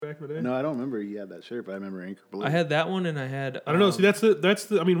back in the day? No, I don't remember he had that shirt, but I remember Anchor Blue. I had that one, and I had. I don't know. See, that's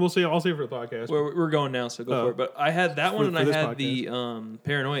the. I mean, I'll say it for the podcast. We're going now, so go for it. But I had that one, and I this had podcast. the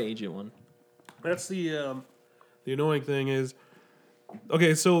Paranoia Agent one. That's the annoying thing is.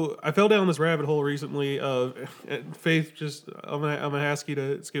 Okay, so I fell down this rabbit hole recently. Faith, just I'm gonna ask you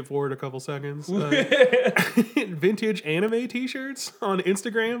to skip forward a couple seconds. Vintage anime T-shirts on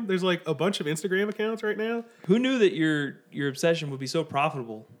Instagram. There's like a bunch of Instagram accounts right now. Who knew that your obsession would be so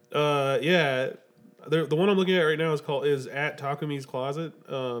profitable? Yeah, the one I'm looking at right now is at Takumi's Closet.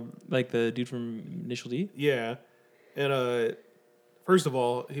 Like the dude from Initial D? Yeah, and first of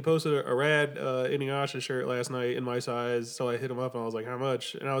all, he posted a rad Inuyasha shirt last night in my size, so I hit him up and I was like, how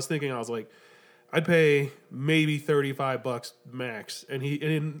much? And I was thinking, I'd pay maybe $35 max. And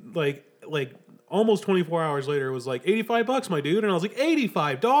in like almost 24 hours later, it was like $85, my dude. And I was like,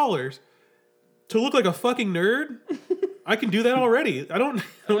 $85 to look like a fucking nerd? I can do that already. I don't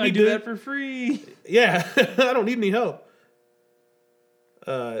need do that for free. Yeah, I don't need any help.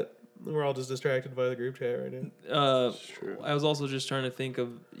 We're all just distracted by the group chat right now. True. I was also just trying to think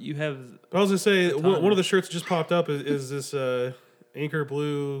of I was gonna say one of the shirts that just popped up is this Anchor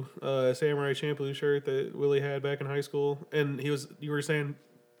Blue Samurai Champloo shirt that Willie had back in high school, and you were saying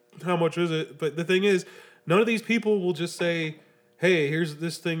how much is it? But the thing is, none of these people will just say, "Hey, here's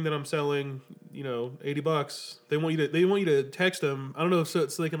this thing that I'm selling, $80." They want you to text them. I don't know if so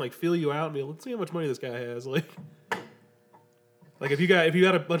they can like feel you out and be like, let's see how much money this guy has. Like if you got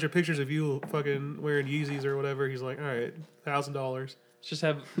a bunch of pictures of you fucking wearing Yeezys or whatever, he's like, all right, $1,000. just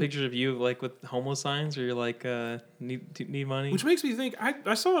have pictures of you like with homeless signs, or you're like need money. Which makes me think,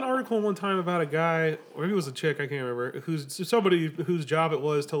 I saw an article one time about a guy, or maybe it was a chick, I can't remember, somebody whose job it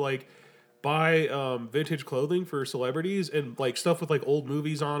was to like buy vintage clothing for celebrities and like stuff with like old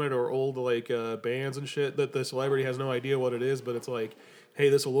movies on it or old like bands and shit that the celebrity has no idea what it is, but it's like, hey,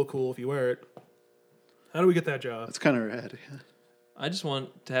 this will look cool if you wear it. How do we get that job? That's kind of rad. Yeah. I just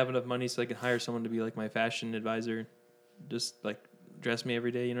want to have enough money so I can hire someone to be like my fashion advisor, just like dress me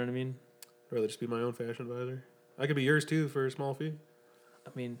every day. You know what I mean? I'd rather just be my own fashion advisor. I could be yours too for a small fee. I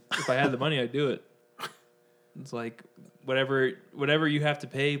mean, if I had the money, I'd do it. It's like whatever you have to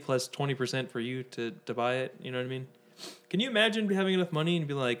pay plus 20% for you to buy it. You know what I mean? Can you imagine having enough money and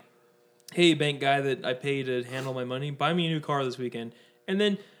be like, hey, bank guy that I pay to handle my money, buy me a new car this weekend, and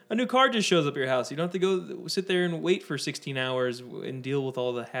then a new car just shows up at your house. You don't have to go sit there and wait for 16 hours and deal with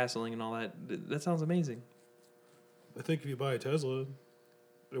all the hassling and all that. That sounds amazing. I think if you buy a Tesla,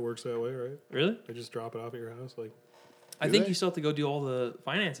 it works that way, right? Really? They just drop it off at your house. Like, I think you still have to go do all the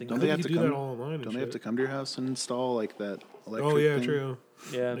financing. Don't they have to do come? that all online? Don't they have to come to your house and install like that electric? Oh yeah, thing? true.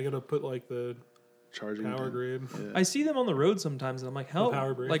 Yeah. They gotta put like the Charging power thing. grid. Yeah. I see them on the road sometimes, and I'm like, how?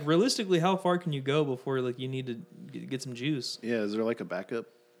 power brick. Like realistically, how far can you go before like you need to get some juice? Yeah, is there like a backup,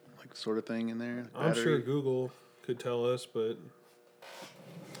 like sort of thing in there? I'm sure Battery? Google could tell us, but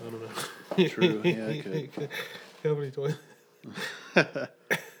I don't know. True. Yeah, it could. Company toilet. That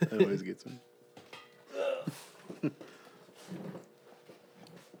always gets me.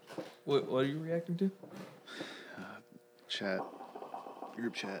 What are you reacting to? Chat.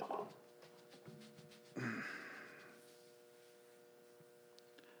 Group chat.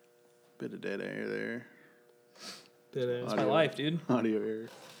 Bit of dead air there. Dead ass. It's my life, dude. Audio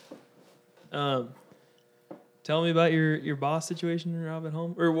error. Tell me about your boss situation, Rob, at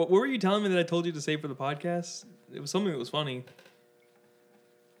home. Or what were you telling me that I told you to say for the podcast? It was something that was funny.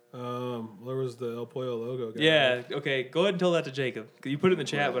 There was the El Pollo logo guy. Yeah. Okay. Go ahead and tell that to Jacob. You put it in the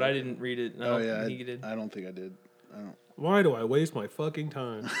chat, but I didn't read it. Oh yeah, he did. I don't think I did. I don't. Why do I waste my fucking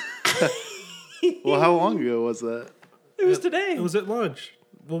time? Well, how long ago was that? It was today. It was at lunch.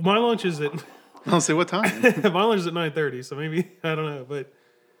 Well, my lunch is at I'll say what time. my lunch is at 9:30, so maybe I don't know, but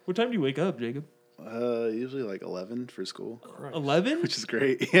What time do you wake up, Jacob? Usually like 11 for school, 11. which is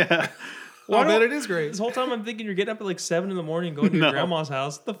great. Yeah. I bet it is great. This whole time I'm thinking you're getting up at like 7 in the morning, going to your No. grandma's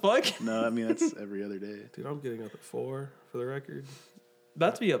house. What the fuck? No, I mean that's every other day. Dude, I'm getting up at 4 for the record.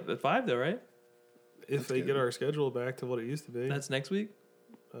 About to be up at 5 though, right? If they get our schedule back to what it used to be. That's next week.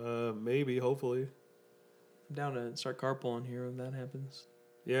 Maybe, hopefully. I'm down to start carpooling here when that happens.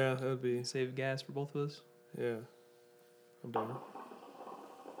 Yeah, that would be. Save gas for both of us. Yeah. I'm down.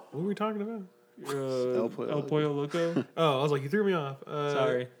 What were we talking about? El Pollo Loco. Oh, I was like, you threw me off.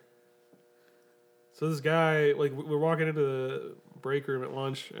 Sorry. So this guy, like, we're walking into the break room at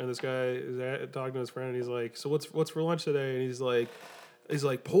lunch, and this guy is talking to his friend, and he's like, "So what's for lunch today?" And he's like,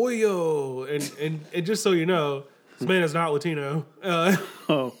 "Pollo," and just so you know, this man is not Latino.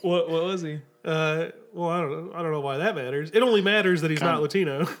 Oh, What was he? Well, I don't know why that matters. It only matters that he's not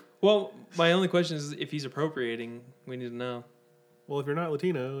Latino. Well, my only question is if he's appropriating, we need to know. well, if you're not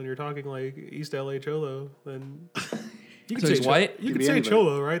Latino and you're talking like East LA Cholo, then you So he's white? You Could can be say anybody.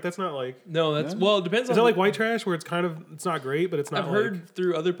 Cholo, right? That's not like. No, that's Yeah. well. It depends. Is on that like white trash, where it's not great, but it's not. I've like, heard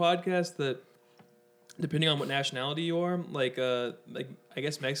through other podcasts that depending on what nationality you are, like I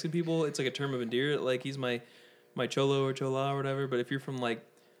guess Mexican people, it's like a term of endearment. Like he's my cholo or chola or whatever. But if you're from like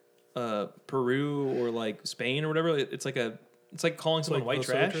Peru or like Spain or whatever, it's like calling someone white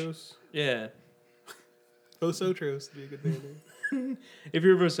trash. Vosotros. Yeah. Vosotros would be a good name. If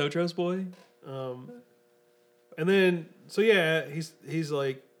you're a Vosotros boy, And then so yeah, he's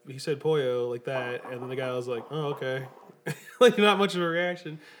like he said pollo like that, and then the guy was like, oh okay, like not much of a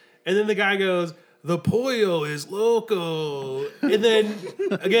reaction, and then the guy goes, the pollo is loco, and then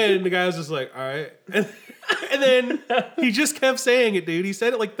again the guy was just like, all right, and then he just kept saying it, dude. He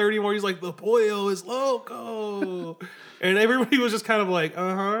said it like 30 more. He's like, the pollo is loco, and everybody was just kind of like,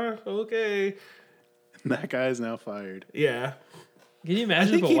 okay, That guy is now fired. yeah. can you I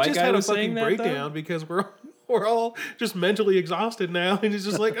imagine think if a he white just guy had a was saying fucking that? breakdown because we're all just mentally exhausted now, and he's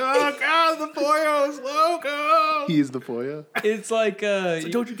just like, oh god, the pollo is loco. He is the Poya. It's like So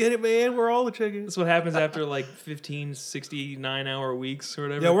don't you get it, man? We're all the chickens. that's what happens after like 15, 69-hour weeks or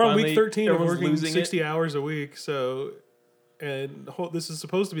whatever. Yeah, we're on Finally, week 13 and everyone's working losing it. 60 hours a week. So, and this is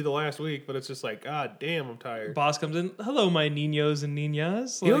supposed to be the last week, but it's just like, god damn, I'm tired. Boss comes in. Hello, my niños and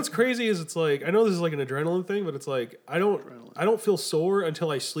niñas. You know what's crazy is it's like I know this is like an adrenaline thing, but it's like I don't feel sore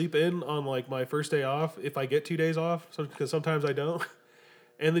until I sleep in on like my first day off if I get 2 days off, because sometimes I don't.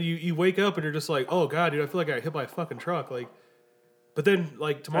 And then you wake up and you're just like, oh god, dude, I feel like I got hit by a fucking truck. Like, but then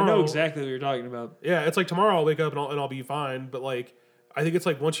like tomorrow, I know exactly what you're talking about. yeah, it's like tomorrow I'll wake up and I'll be fine. But like, I think it's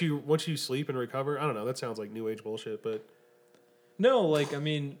like once you sleep and recover. I don't know. That sounds like new age bullshit, but No, like I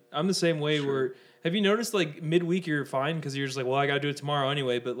mean, I'm the same way. Where have you noticed like midweek you're fine because you're just like, well, I got to do it tomorrow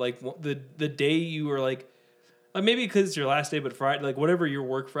anyway. But like the day you were like maybe because it's your last day, but Friday, like whatever your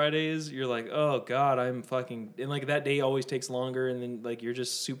work Friday is, you're like, oh god, I'm fucking, and like that day always takes longer, and then like you're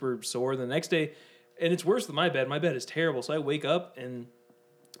just super sore the next day, and it's worse than my bed. My bed is terrible, so I wake up and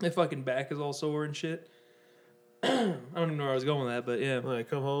my fucking back is all sore and shit. I don't even know where I was going with that, but yeah. I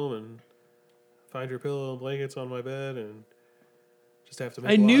come home and find your pillow and blankets on my bed and just have to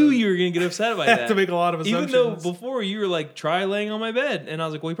make I knew you were gonna get upset about have that. to make a lot of assumptions. Even though before you were like, try laying on my bed, and I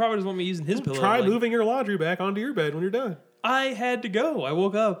was like, well, he probably doesn't want me using his pillow. Try I'm like, moving your laundry back onto your bed when you're done. I had to go. I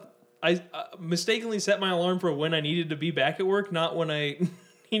woke up. I mistakenly set my alarm for when I needed to be back at work, not when I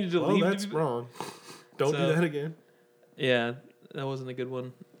needed to Well, leave. that's wrong. Don't So- do that again. Yeah, that wasn't a good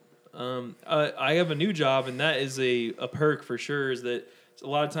one. I have a new job, and that is a perk for sure. Is that a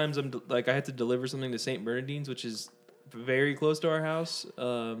lot of times I have to deliver something to St. Bernardine's, which is very close to our house.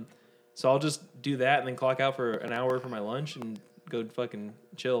 So I'll just do that and then clock out for an hour for my lunch and go fucking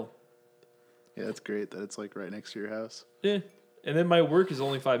chill. Yeah, that's great that it's like right next to your house. Yeah, and then my work is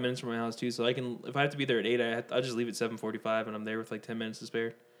only 5 minutes from my house too, so I can if I have to be there at 8, I'll just leave at 7:45, and I'm there with like 10 minutes to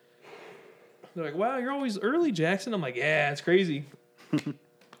spare. They're like, "Wow, you're always early, Jackson." I'm like, "Yeah, it's crazy."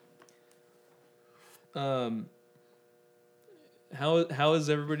 How is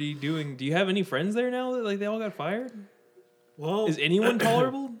everybody doing? Do you have any friends there now that like they all got fired? Well, Is anyone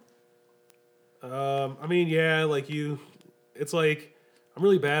tolerable? I mean, yeah, like it's like I'm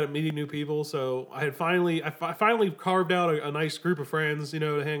really bad at meeting new people. So I finally carved out a nice group of friends,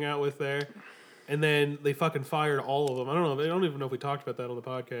 to hang out with there. And then they fucking fired all of them. I don't even know if we talked about that on the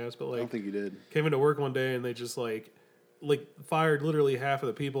podcast, but I like don't think you did. came into work one day and they just like fired literally half of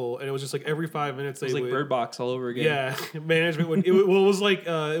the people, and it was just like every 5 minutes It was they like would, Bird Box all over again. yeah, management would. It was like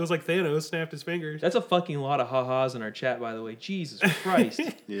Thanos snapped his fingers. That's a fucking lot of ha-has in our chat, by the way. Jesus Christ.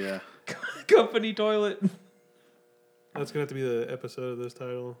 Yeah. Company toilet. That's gonna have to be the episode of this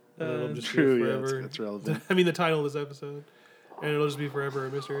title. And it'll just True, be yeah, forever. that's relevant. I mean, the title of this episode, and it'll just be forever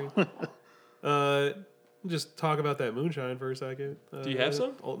a mystery. Just talk about that moonshine for a second. Do you have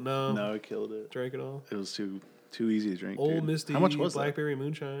some? Oh, no, No, it killed it. drank it all. It was too easy to drink. Old dude. Misty How much was that? blackberry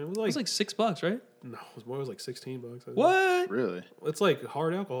moonshine. It was It was like $6, right? no, it was more. It was like $16. I think. What? Really? It's like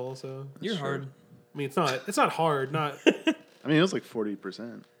hard alcohol, so You're Sure. hard. I mean, it's not hard. Not I mean, it was like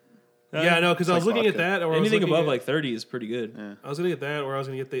 40%. yeah, no, because It's I was like looking at vodka. that. Or I was Anything looking above at- like 30 is pretty good. Yeah. I was gonna get that, or I was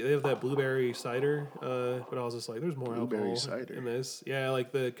gonna get they have that blueberry cider, but I was just like, there's more Blueberry alcohol cider. in this. Yeah,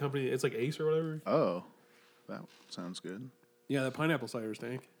 like the company, it's like Ace or whatever. Oh, that sounds good. Yeah, that pineapple cider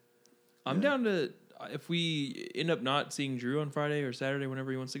tank. I'm down to, if we end up not seeing Drew on Friday or Saturday,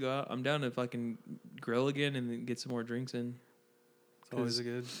 whenever he wants to go out, I'm down to fucking grill again and then get some more drinks in. It's always a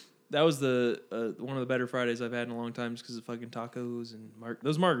good. That was the one of the better Fridays I've had in a long time just because of fucking tacos and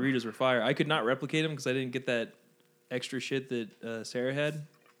those margaritas were fire. I could not replicate them because I didn't get that extra shit that Sarah had.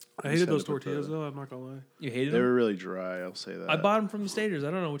 I hated those tortillas though. I'm not gonna lie. You hated They them? were really dry. I'll say that. I bought them from the Staters.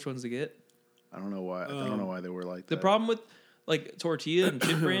 I don't know which ones to get. I don't know why. I don't know why they were like that. The problem with like tortilla and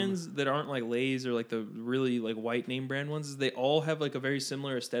chip brands that aren't like Lay's or like the really like white name brand ones is they all have like a very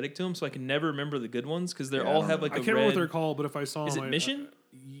similar aesthetic to them. So I can never remember the good ones because they're Yeah, I all don't have know. like I a can't remember what red. they're called, but if I saw Is them, it Mission?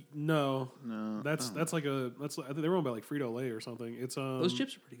 No, No, that's like a that's. I think they were owned by like Frito Lay or something. It's Those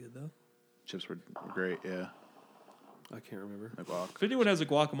chips are pretty good though. chips were great. Yeah, I can't remember. my block. If anyone has a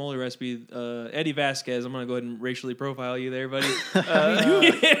guacamole recipe, Eddie Vasquez, I'm gonna go ahead and racially profile you there, buddy.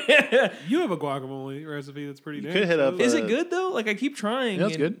 You have a guacamole recipe that's pretty. could hit up, Is it good though? Like I keep trying. Yeah,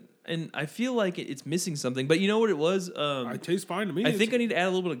 it's good. And I feel like it's missing something. But you know what it was? It tastes fine to me. I think I need to add a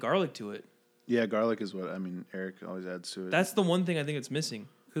little bit of garlic to it. Yeah, garlic is what I mean. Eric always adds to it. That's the one thing I think it's missing.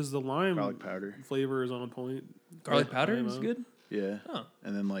 because the lime garlic powder. flavor is on point. Garlic Yeah, powder I is know. good. Yeah, Oh.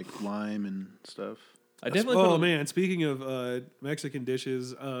 and then like lime and stuff. I definitely. Oh put a- man, speaking of Mexican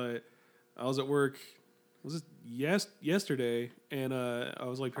dishes, I was at work. Was it yesterday? And I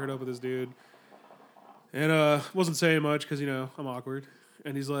was like paired up with this dude, and wasn't saying much because I'm awkward.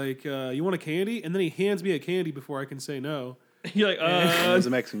 And he's like, "You want a candy?" And then he hands me a candy before I can say no. You're like, it was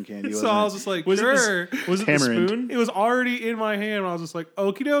a Mexican candy. So I was just like, "Sure." Was it the Tamarind. spoon? It was already in my hand. And I was just like,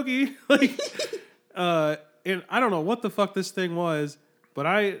 "Okie dokie." Like, and I don't know what the fuck this thing was, but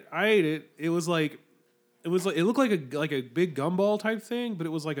I ate it. It looked like a big gumball type thing, but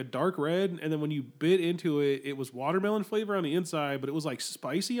it was like a dark red. And then when you bit into it, it was watermelon flavor on the inside, but it was like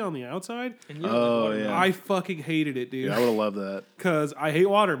spicy on the outside. And you don't Oh, like watermelon. yeah. I fucking hated it, dude. I would have loved that. Because I hate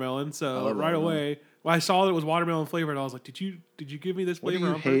watermelon. So love right watermelon. away, when I saw that it was watermelon flavored, I was like, "Did you give me this What do flavor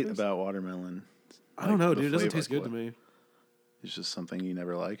you on hate purpose?" about watermelon? I don't know, the dude. It doesn't flavor, taste good to what? me. It's just something you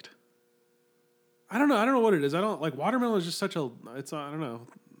never liked. I don't know what it is. I don't like watermelon. Is just such a. It's I don't know.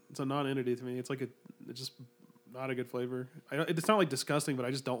 It's a non-entity to me. It's just not a good flavor. It's not like disgusting, but I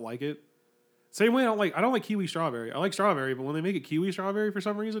just don't like it. Same way I don't like kiwi strawberry. I like strawberry, but when they make it kiwi strawberry for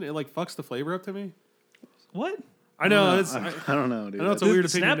some reason, it like fucks the flavor up to me. What? I know. I don't know, dude. I know it's a weird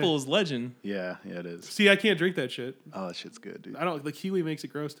opinion. Snapple is legend. Yeah, it is. See, I can't drink that shit. Oh, that shit's good, dude. I don't. The kiwi makes it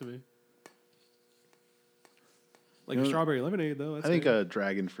gross to me. Like You know, strawberry lemonade, though. That's I think good.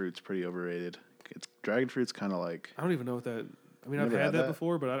 dragon fruit's pretty overrated. Dragon fruit's kind of like I don't even know what that. I mean, I've Never had had that that?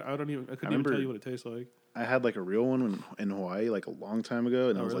 before, but I couldn't even remember- tell you what it tastes like. I had like a real one in Hawaii like a long time ago,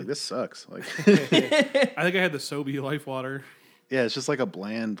 and I was really? like, this sucks. Like, I think I had the Sobe Life Water. yeah, it's just like a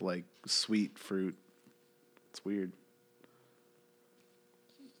bland, like sweet fruit. It's weird.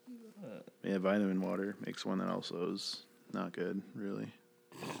 Yeah, vitamin water makes one that also is not good, really.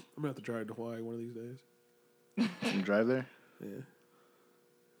 I'm gonna have to drive to Hawaii one of these days. Can you drive there? Yeah,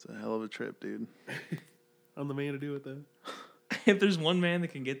 It's a hell of a trip, dude. I'm the man to do it though. If there's one man that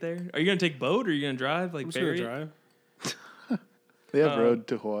can get there, are you gonna take boat or are you gonna drive? Like I'm just gonna ferry? drive. They have road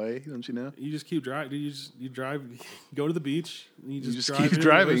to Hawaii, don't you know? You just keep driving. You drive. Go to the beach. And you just just drive keep in,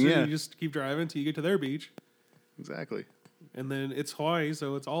 driving, You yeah. just keep driving until you get to their beach, Exactly. and then it's Hawaii,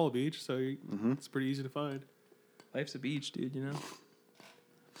 so it's all a beach. So it's pretty easy to find. Life's a beach, dude. You know.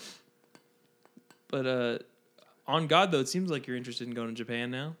 But on God though, it seems like you're interested in going to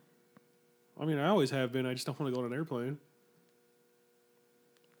Japan now. I mean, I always have been. I just don't want to go on an airplane.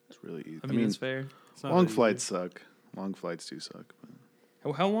 It's really easy. I mean, it's fair. It's not long that easy. flights suck. Long flights do suck.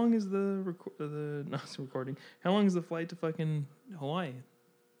 But How long is the not recording? How long is the flight to fucking Hawaii?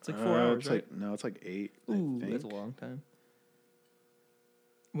 It's like 4 hours, it's right? It's like 8. Ooh, I think. that's a long time.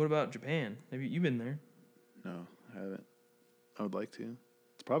 What about Japan? Have you been there? No, I haven't. I would like to.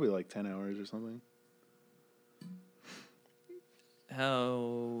 It's probably like 10 hours or something.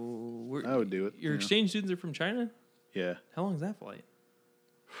 I would do it. Your yeah. exchange students are from China. Yeah. How long is that flight?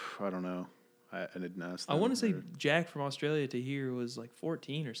 I don't know. I didn't ask. I them, want to say or- Jack from Australia to here was like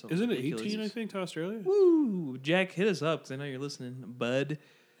 14 or something. Isn't it ridiculous. 18? I think to Australia. Woo! Jack, hit us up because I know you're listening, bud.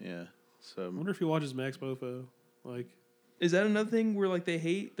 Yeah. I So wonder if he watches Max Bofo. Like, Is that another thing where like they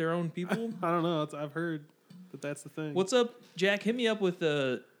hate their own people? I don't know. I've heard that that's the thing. What's up, Jack? Hit me up with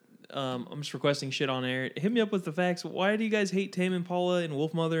the. I'm just requesting shit on air. Hit me up with the facts. Why do you guys hate Tame Impala and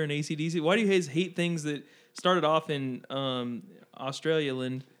Wolfmother and AC/DC? Why do you guys hate things that started off in Australia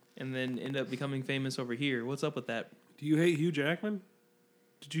land and then end up becoming famous over here? What's up with that? Do you hate Hugh Jackman?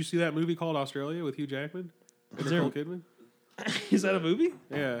 Did you see that movie called Australia with Hugh Jackman and there- Nicole Kidman? Is that a movie?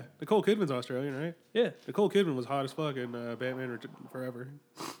 Yeah, Nicole Kidman's Australian, right? Yeah. Nicole Kidman was hot as fuck in Batman Forever.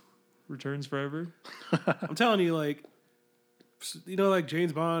 Returns Forever. I'm telling you, like, like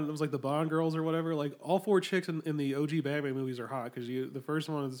James Bond, it was like the Bond girls or whatever. Like, all 4 chicks in the OG Batman movies are hot because the first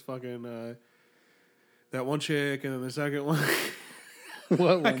one is fucking that one chick, and then the second one,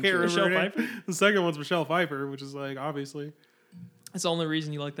 what? I can't remember Michelle her name. Pfeiffer? The second one's Michelle Pfeiffer, which is like obviously. That's the only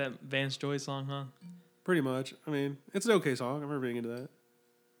reason you like that Vance Joy song, huh? Pretty much. I mean, it's an okay song. I remember being into that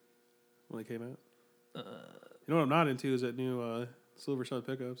when it came out. You know what I'm not into is that new Silver Sun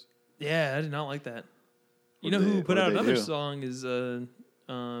pickups. Yeah, I did not like that. You What know did who they- put what out did they another do? song is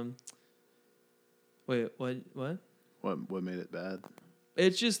wait, what? What made it bad?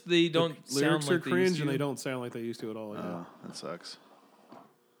 It's just they don't The lyrics sound are like cringe they and they used to. don't sound like they used to at all. Oh, that sucks.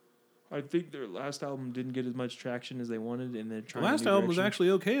 I think their last album didn't get as much traction as they wanted, and they're The trying. last a new album was direction. actually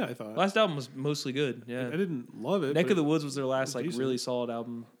okay, I thought. Last album was mostly good. I Yeah, didn't love it. Neck but of the Woods was their last was like decent. really solid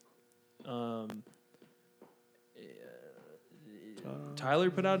album. Tyler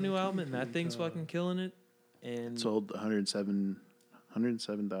put out a new album, and that thing's fucking killing it. And Sold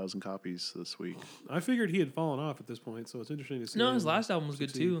 107,000 copies this week. I figured he had fallen off at this point, so it's interesting to see. no, his him last album was good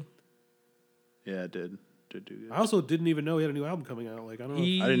succeed. too. Yeah, it did. Did do good. I also didn't even know he had a new album coming out. Like I don't know.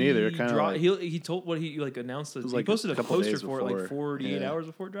 He I didn't either. It kinda like- he told what he like announced. was He like posted a a couple poster days for it like before. 48 Yeah. hours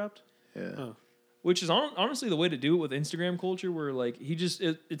before it dropped. Yeah. Oh. Which is honestly the way to do it with Instagram culture, where like he just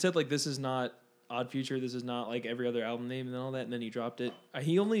it said like this is not Odd Future, this is not like every other album name and all that, and then he dropped it.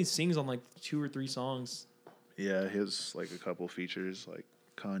 He only sings on like 2 or 3 songs. Yeah, his like a couple features like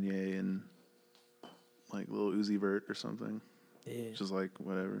Kanye and like Lil Uzi Vert or something. Yeah. Just like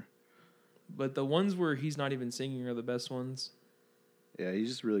whatever. But the ones where he's not even singing are the best ones. Yeah, he's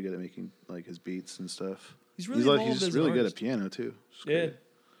just really good at making like his beats and stuff. He's really he's evolved just as really an good artist. at piano too. It's Yeah. great.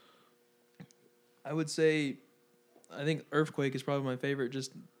 I would say, I think Earthquake is probably my favorite.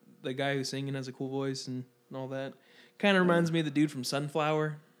 Just the guy who's singing has a cool voice and all that. Kind of reminds me of the dude from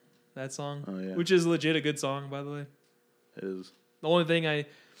Sunflower, that song. Oh, yeah. Which is legit a good song, by the way. It is. The only thing I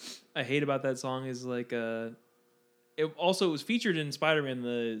hate about that song is like it was featured in Spider-Man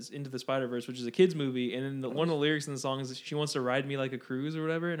the Into the Spider-Verse, which is a kids movie, and then one of the lyrics in the song is she wants to ride me like a cruise or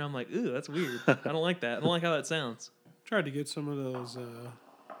whatever, and I'm like, ooh, that's weird. I don't like that. I don't like how that sounds. Tried to get some of those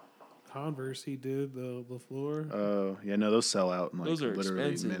Converse he did, the LaFleur. Oh, yeah, no, those sell out in like Those are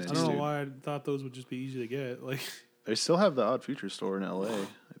literally expensive, minutes. I don't know dude. why I thought those would just be easy to get. Like They still have the Odd Future store in LA, I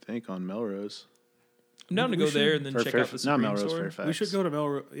think, on Melrose. I'm down to We go there should- and then Or check out the not Supreme Melrose, store. Fairfax. we should go to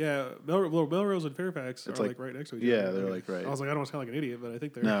Melrose. Yeah, Melrose and Fairfax It's are like- like right next to each yeah, other. they're like right. I was like, I don't want to sound like an idiot, but I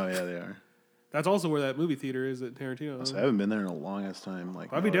think they're. No, yeah, they are. That's also where that movie theater is that Tarantino owns. So I haven't been there in a long ass time.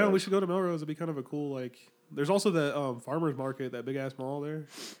 Like, I'd be down. We Melrose. should go to Melrose. It'd be kind of a cool like. There's also the farmers market, that big ass mall there.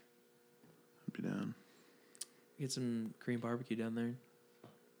 I'd be down. Get some Korean barbecue down there.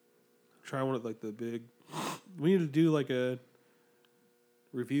 Try one of like the big. We need to do like a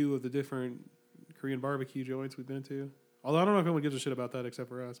review of the different Korean barbecue joints we've been to. Although I don't know if anyone gives a shit about that except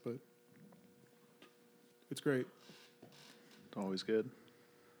for us, but it's great. Always good.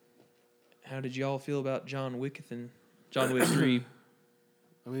 How did y'all feel about John Wick 3?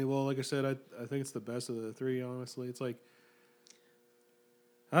 I mean, well, like I said, I think it's the best of the 3. Honestly, it's like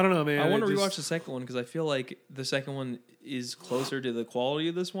I don't know, man. I want It to just- rewatch the second one because I feel like the second one is closer to the quality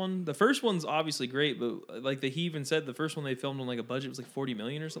of this one. The first one's obviously great, but like he even said, the first one they filmed on like a budget was like 40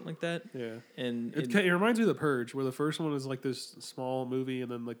 million or something like that. Yeah, And it reminds me of The Purge, where the first one is like this small movie,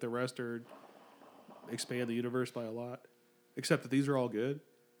 and then like the rest are expand the universe by a lot. Except that these are all good,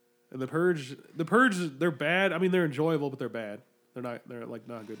 and The Purge, they're bad. I mean, they're enjoyable, but they're bad. They're like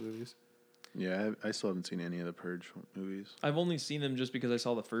not good movies. Yeah, I still haven't seen any of the Purge movies. I've only seen them just because I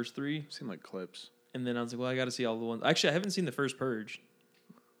saw the first 3, I've seen like clips. and then I was like, well, I got to see all the ones. Actually, I haven't seen the first Purge.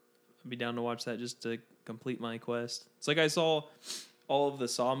 I'd be down to watch that just to complete my quest. It's like I saw all of the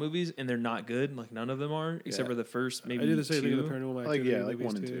Saw movies, and they're not good. Like none of them are, except Yeah. for the first maybe I did the same thing with 2. the Paranormal Like Activity. like movies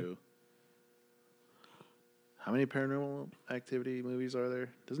 1 and too. 2. How many Paranormal Activity movies are there?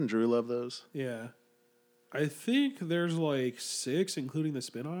 Doesn't Drew love those? Yeah, I think there's like 6, including the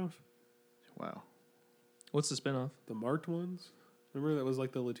spinoff, Wow. What's the spinoff? the marked ones. Remember that was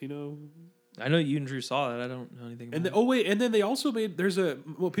like the Latino. I know you and Drew saw that. I don't know anything about And it. and then they also made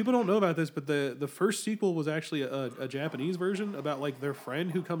people don't know about this, but the first sequel was actually a Japanese version about like their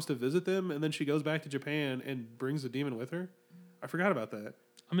friend who comes to visit them, and then she goes back to Japan and brings the demon with her. I forgot about that.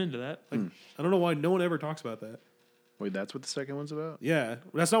 I'm into that. Like I don't know why no one ever talks about that. Wait, that's what the second one's about? Yeah,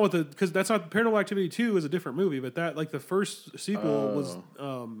 that's not what because that's not Paranormal Activity 2 is a different movie, but that like the first sequel was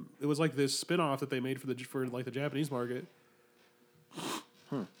it was like this spin-off that they made for like the Japanese market.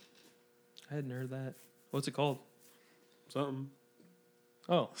 I hadn't heard that. What's it called? Something.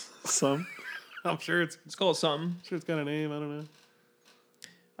 Oh, Some. I'm sure it's called something. it's got a name. I don't know.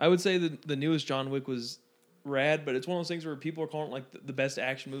 I would say the newest John Wick was rad, but it's one of those things where people are calling it like the best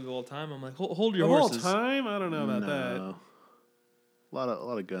action movie of all time. I'm like, hold your Of all horses. time, I don't know about that. No. A lot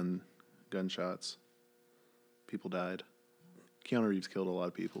of gunshots. People died. Keanu Reeves killed a lot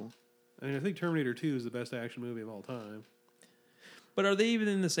of people. I mean, I think Terminator 2 is the best action movie of all time. But are they even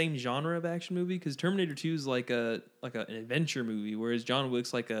in the same genre of action movie? Because Terminator 2 is like an adventure movie, whereas John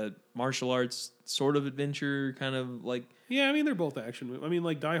Wick's like a martial arts sort of adventure, kind of like. Yeah, I mean they're both action movies. I mean,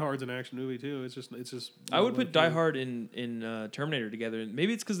 like Die Hard's an action movie too. It's just. I would put Die Hard in Terminator together.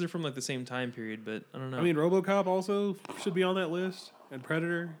 Maybe it's because they're from like the same time period, but I don't know. I mean, RoboCop also should be on that list, and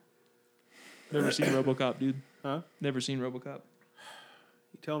Predator. Never seen RoboCop, dude. Huh? Never seen RoboCop.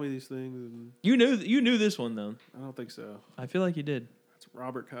 You tell me these things, and You knew this one though. I don't think so. I feel like you did. It's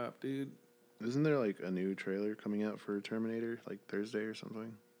Robert Cop, dude. Isn't there like a new trailer coming out for Terminator like Thursday or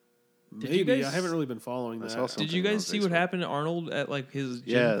something? Did Maybe you guys- I haven't really been following I that. saw some- Did you Something guys on see what Facebook. happened to Arnold at like his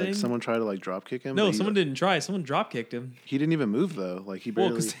gym Yeah, thing? like someone tried to like drop kick him. No, but someone didn't try. Someone drop kicked him. He didn't even move though. Like he Well,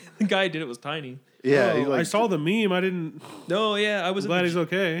 barely. because the guy did it was tiny. Yeah, Oh, he, like, I saw the meme. I didn't. No, yeah, I was I'm glad he's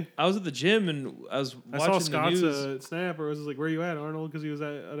okay. I was at the gym and I was I watching saw Scott's the news. snap, or was it like, "Where you at, Arnold?" Because he was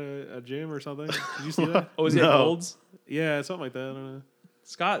at a gym or something. Did you see that? Oh, was he at No. Gold's? Yeah, something like that. I don't know.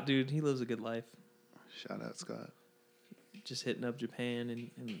 Scott, dude, he lives a good life. Shout out Scott. Just hitting up Japan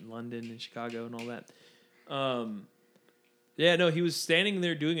and London and Chicago and all that. Yeah, no, he was standing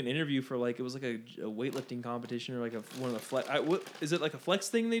there doing an interview for like it was like a weightlifting competition or like one of the flex. What is it like a flex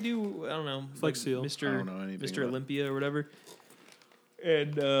thing they do? I don't know. Flex like seal. Mr. I don't know anything Mr. about it. Olympia or whatever.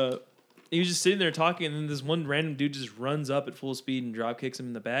 And he was just sitting there talking, and then this one random dude just runs up at full speed and drop kicks him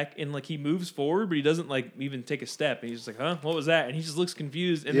in the back, and like he moves forward, but he doesn't like even take a step. And he's just like, "Huh, what was that?" And he just looks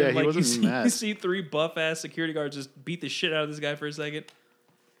confused. And Yeah, then he like you wasn't mad. you see three buff ass security guards just beat the shit out of this guy for a second.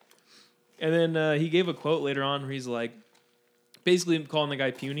 And then he gave a quote later on where he's like, basically calling the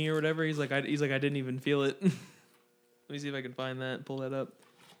guy puny or whatever. He's like, I didn't even feel it. Let me see if I can find that and pull that up.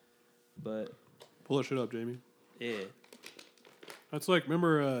 But Pull that shit up, Jamie. yeah, That's like,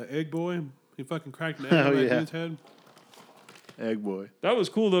 remember Egg Boy? He fucking cracked an egg Oh, on that yeah. dude's head. Egg boy. that was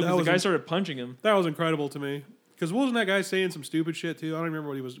cool though That because the was guy in- started punching him. That was incredible to me. Because wasn't that guy saying some stupid shit too? I don't remember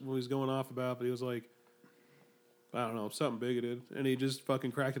what he was going off about, but he was like, I don't know, something bigoted, and he just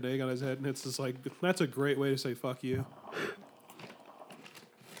fucking cracked an egg on his head, and it's just like, that's a great way to say fuck you.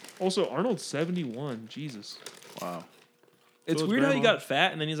 Also, Arnold's 71. Jesus. Wow. It's is weird how he Grandma. got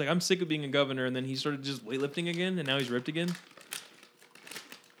fat and then he's like, I'm sick of being a governor, and then he started just weightlifting again, and now he's ripped again.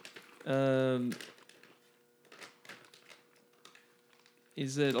 He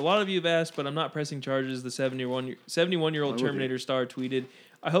said, a lot of you have asked, but I'm not pressing charges, the 71-year-old Why would you? Terminator star tweeted.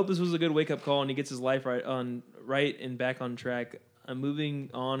 I hope this was a good wake-up call and he gets his life right and back on track. I'm moving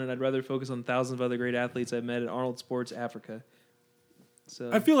on, and I'd rather focus on thousands of other great athletes I've met at Arnold Sports Africa. So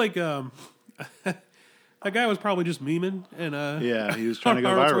I feel like that guy was probably just memeing, and Yeah, he was trying to go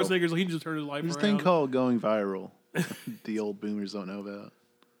Arnold viral. Schwarzenegger's like, he just turned his life There's a around. thing called going viral. The old boomers don't know about.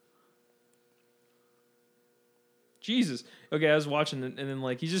 Jesus. Okay, I was watching it, and then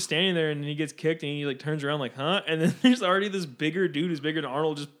like he's just standing there, and then he gets kicked, and he like turns around like, huh? And then there's already this bigger dude who's bigger than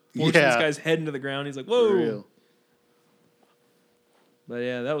Arnold just forcing this Yeah. guy's head into the ground. He's like, For whoa. real. But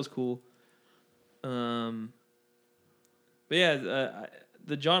yeah, that was cool. But yeah,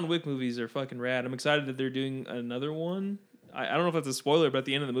 the John Wick movies are fucking rad. I'm excited that they're doing another one. I don't know if that's a spoiler, but at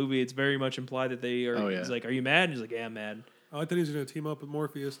the end of the movie, it's very much implied that they are. Oh, yeah. He's like, "Are you mad?" And he's like, "Yeah, I'm mad." I thought he was going to team up with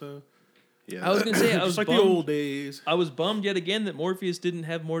Morpheus, though. Yeah. I was gonna say, I was Just like bummed. the old days. I was bummed yet again that Morpheus didn't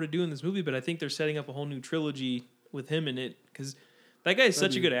have more to do in this movie, but I think they're setting up a whole new trilogy with him in it because that guy is such a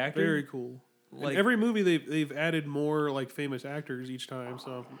That'd be good actor. Very cool. Like- In every movie, they've added more like famous actors each time.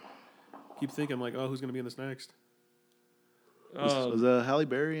 So I keep thinking like, oh, who's going to be in this next? Was Halle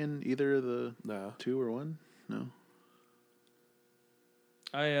Berry in either of the No. two or one? No.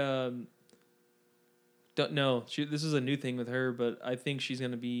 I don't know. This is a new thing with her, but I think she's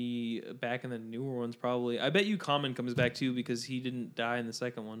gonna be back in the newer ones probably. I bet you Common comes back too because he didn't die in the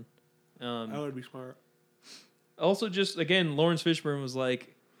second one. That would be smart. Also, just again, Lawrence Fishburne was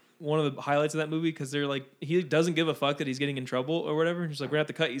like one of the highlights of that movie because they're like he doesn't give a fuck that he's getting in trouble or whatever. He's like, we're gonna have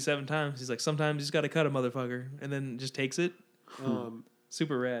to cut you 7 times. He's like, sometimes you just gotta cut a motherfucker, and then just takes it.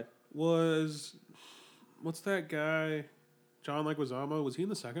 Super rad. What's that guy? John Leguizamo, was he in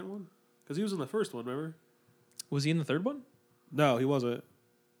the second one? Because he was in the first one, remember? Was he in the third one? No, he wasn't.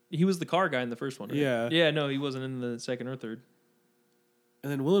 He was the car guy in the first one. Right? Yeah. Yeah. No, he wasn't in the second or third.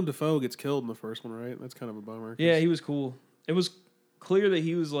 And then Willem Dafoe gets killed in the first one, right? That's kind of a bummer. 'cause Yeah, he was cool. It was clear that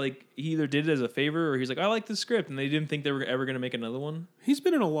he was like he either did it as a favor or he's like, I like this script, and they didn't think they were ever going to make another one. he's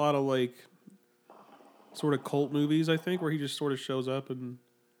been in a lot of like sort of cult movies, I think, where he just sort of shows up and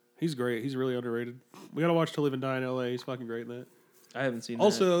he's great. He's really underrated. We gotta watch To Live and Die in L.A. He's fucking great in that. I haven't seen that.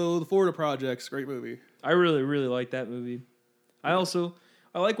 Also, The Florida Project's a great movie. I really, really like that movie. I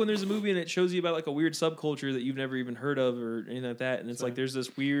like when there's a movie and it shows you about like a weird subculture that you've never even heard of or anything like that. And it's like there's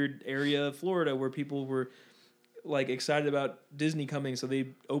this weird area of Florida where people were like excited about Disney coming, so they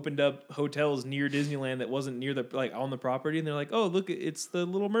opened up hotels near Disneyland that wasn't near the like on the property, and they're like, oh look, it's the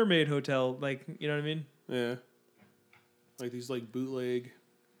Little Mermaid hotel, like you know what I mean? Yeah. Like these like bootleg.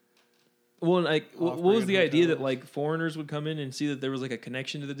 Well, like what was Off-brand the idea that hotels. like foreigners would come in and see that there was like a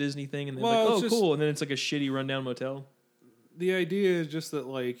connection to the Disney thing, and they're Well, like, it's oh just- cool, and then it's like a shitty rundown motel. The idea is just that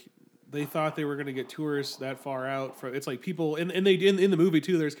like they thought they were going to get tourists that far out from. It's like people and they in the movie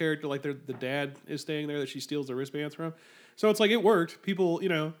too. There's character like the dad is staying there that she steals the wristbands from. So it's like it worked. People,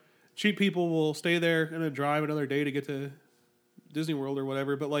 cheap people will stay there and then drive another day to get to Disney World or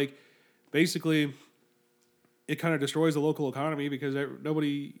whatever. But like basically, it kind of destroys the local economy because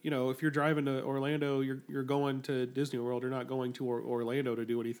nobody, if you're driving to Orlando, you're going to Disney World. You're not going to Orlando to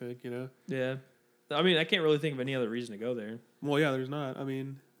do anything. Yeah, I mean, I can't really think of any other reason to go there. Well, yeah, there's not. I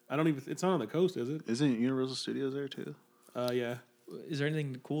mean, I don't even. It's not on the coast, is it? Isn't Universal Studios there too? Yeah. Is there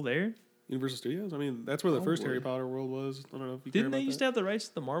anything cool there? Universal Studios. I mean, that's where the first Probably. Harry Potter world was. I don't know if you Didn't care they about used that. to have the rights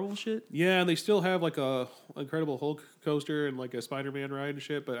to the Marvel shit? Yeah, and they still have like a Incredible Hulk coaster and like a Spider-Man ride and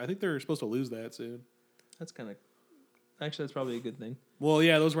shit. But I think they're supposed to lose that soon. That's kind of actually that's probably a good thing. Well,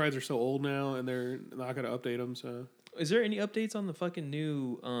 yeah, those rides are so old now, and they're not going to update them. So Is there any updates on the fucking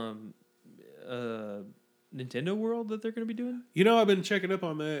new Nintendo World that they're going to be doing? I've been checking up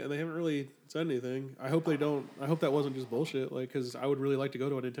on that, and they haven't really said anything. I hope they don't. I hope that wasn't just bullshit. Like, because I would really like to go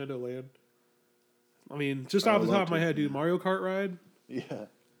to a Nintendo Land. I mean, just I off would the top love of my to, head, dude, yeah. Mario Kart ride. Yeah.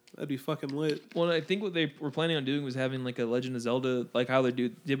 That'd be fucking lit. Well, I think what they were planning on doing was having like a Legend of Zelda, like how they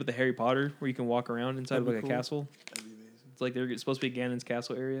did with the Harry Potter, where you can walk around inside That'd of be like a cool. castle. That'd be amazing. It's like they're supposed to be Ganon's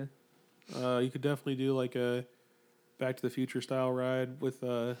castle area. You could definitely do like a Back to the Future style ride with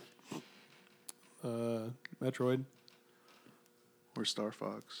Metroid. Or Star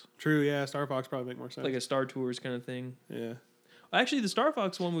Fox. True, yeah. Star Fox probably make more sense. Like a Star Tours kind of thing. yeah. Actually, the Star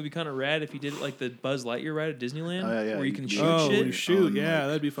Fox one would be kind of rad if you did like the Buzz Lightyear ride at Disneyland, Oh, yeah, where you you can can shoot Oh, shit. you shoot. On, Yeah, like,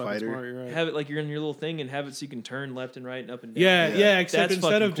 that'd be fucking fighter. smart. You're right. Have it like you're in your little thing and have it so you can turn left and right and up and down. Yeah, Yeah. yeah. Except That's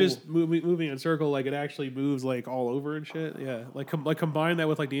instead of fucking just moving in a circle, like it actually moves like all over and shit. Yeah, like combine that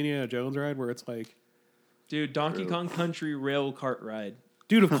with like the Indiana Jones ride, where it's like, Dude, Donkey True. Kong Country rail cart ride.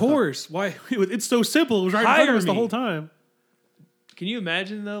 dude, of course. Why? It's so simple. It was right in front Hire of us the me. whole time Can you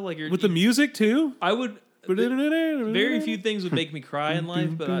imagine though? Like you're with the music too. I would. Very Very few things would make me cry in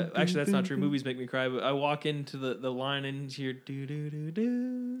life, but actually that's not true. Movies make me cry, but I walk into the line and hear do do do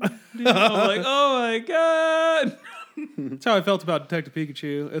do. I'm like, oh my god! That's how I felt about Detective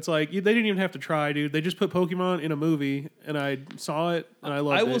Pikachu. It's like they didn't even have to try, dude. They just put Pokemon in a movie, and I saw it, and I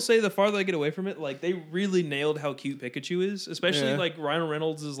loved it. I will say the farther I get away from it, like they really nailed how cute Pikachu is. Especially Yeah. like Ryan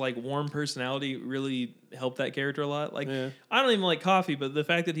Reynolds' like warm personality really helped that character a lot. Like Yeah. I don't even like coffee, but the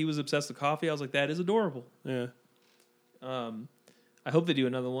fact that he was obsessed with coffee, I was like, that is adorable. Yeah. I hope they do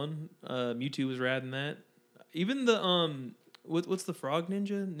another one. Mewtwo was rad in that. Even the what's the frog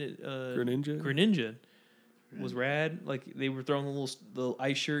ninja? Greninja. Greninja was rad. Like they were throwing the little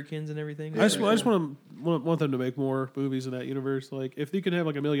ice shurikens and everything. I just want them to make more movies in that universe. Like if they could have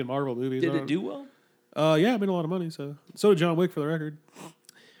like a million Marvel movies. Did it do well? Yeah, it made a lot of money. So did John Wick, for the record.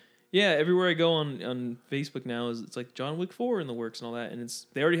 Yeah, everywhere I go on Facebook now it's like John Wick 4 in the works and all that, and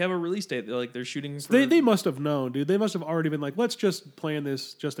they already have a release date. They're shooting. For, They must have known, dude. They must have already been like, let's just plan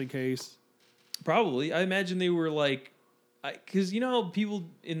this just in case. probably. I imagine they were like, because you know how people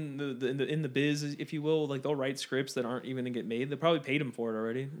in the biz, if you will, like they'll write scripts that aren't even gonna get made. They probably paid them for it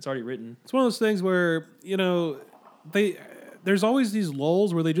already. It's already written. It's one of those things where there's always these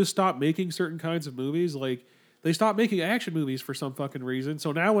lulls where they just stop making certain kinds of movies. Like they stop making action movies for some fucking reason.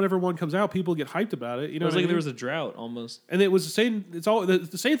 So now whenever one comes out, people get hyped about it. You know, It was what I like there mean? was a drought almost. And it was the same. It's all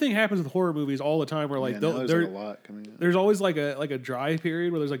the same thing happens with horror movies all the time. Where like Yeah, now they'll- there's like a lot coming out. there's always like a dry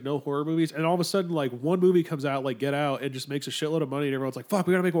period where there's like no horror movies, and all of a sudden like one movie comes out, like Get Out, and just makes a shitload of money, and everyone's like, "Fuck,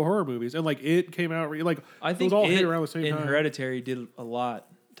 we gotta make more horror movies." And like it came out like I it think was all it hit around the same and time. Hereditary did a lot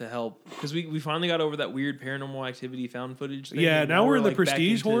to help because we finally got over that weird Paranormal Activity found footage thing. Yeah, and now we're in the like, back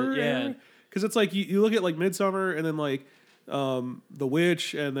prestige into- horror. Yeah, because it's like you look at like Midsummer, and then like The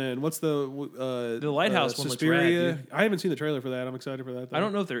Witch, and then what's the Lighthouse one looks Suspiria. rad, dude. I haven't seen the trailer for that. I'm excited for that. Though. I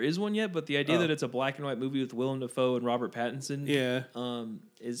don't know if there is one yet, but the idea Oh. that it's a black and white movie with Willem Dafoe and Robert Pattinson, Yeah,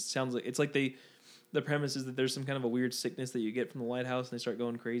 sounds like it's like the premise is that there's some kind of a weird sickness that you get from the lighthouse and they start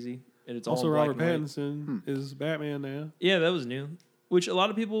going crazy, and it's also all in black Robert and white. Pattinson is Batman now. Yeah, that was new. Which a lot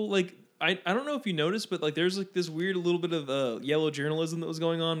of people like. I don't know if you noticed, but like there's like this weird little bit of yellow journalism that was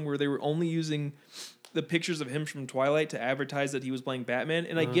going on where they were only using the pictures of him from Twilight to advertise that he was playing Batman.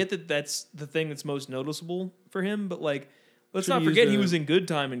 And I get that that's the thing that's most noticeable for him, but like let's Should've not forget used he a was in Good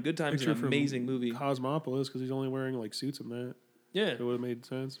Time, and Good Time's an Picture from amazing movie. Cosmopolis, because he's only wearing like suits in that. Yeah. It would have made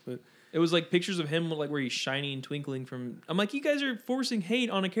sense, but It was like pictures of him like where he's shiny and twinkling from. I'm like, you guys are forcing hate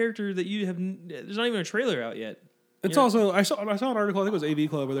on a character that you have. There's not even a trailer out yet. it's also I saw an article, I think it was AV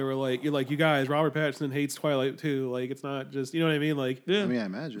Club, where they were like, you're like, you guys, Robert Pattinson hates Twilight too. Like, it's not just, you know what I mean? Like, Yeah. I mean, I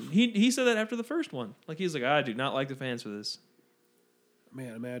imagine. He said that after the first one. Like he's like, I do not like the fans for this.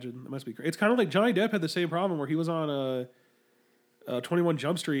 man, imagine, it must be crazy. It's kind of like Johnny Depp had the same problem where he was on 21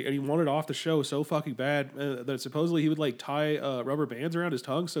 Jump Street, and he wanted off the show so fucking bad that supposedly he would like tie rubber bands around his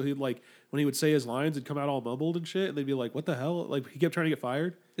tongue, so he'd like when he would say his lines, it'd come out all mumbled and shit, and they'd be like, "What the hell?" Like he kept trying to get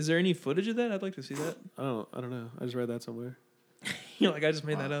fired. Is there any footage of that? I'd like to see that. I don't know. I just read that somewhere. You're like, I just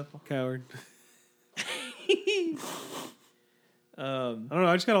made that up. Coward. Um, I don't know.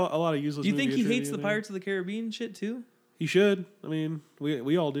 I just got a lot of useless. do you think movie he hates trivia the there. Pirates of the Caribbean shit too? He should. I mean,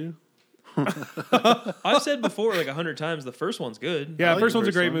 we all do. I've said before like 100 times the first one's good. Yeah, I like first the one's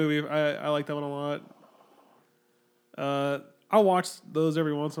a first great one. movie. I like that one a lot. I watch those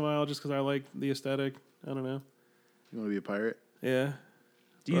every once in a while just because I like the aesthetic. I don't know. You want to be a pirate? Yeah.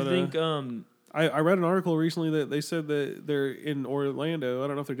 Do you But, think I read an article recently that they said that they're in Orlando. I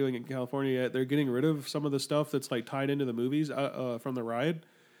don't know if they're doing it in California yet. They're getting rid of some of the stuff that's like tied into the movies from the ride.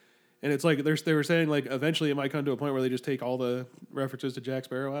 And it's like they were saying like eventually it might come to a point where they just take all the references to Jack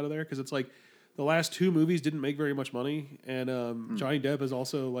Sparrow out of there because it's like the last two movies didn't make very much money, and Johnny Depp is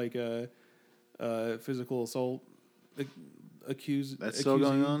also like a physical assault accused. That's still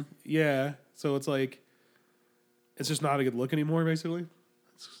going accusee. on? Yeah, so it's like it's just not a good look anymore, basically.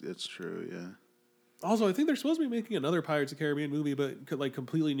 It's true, yeah. Also, I think they're supposed to be making another Pirates of the Caribbean movie, but like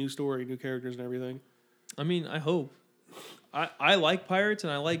completely new story, new characters, and everything. I mean, I hope. I like pirates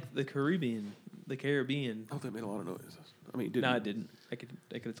and I like the Caribbean. The Caribbean. I hope they made a lot of noises. I mean, didn't. No, I didn't. I could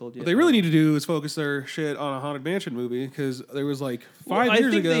have told you. What they really need to do is focus their shit on a Haunted Mansion movie because there was like 5 years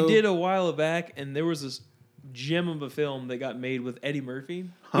I think ago. they did a while back, and there was this gem of a film that got made with Eddie Murphy.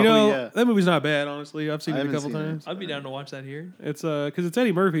 You know, yeah. that movie's not bad, honestly. I've seen I it a haven't couple seen it. times. I'd be down to watch that here. It's because it's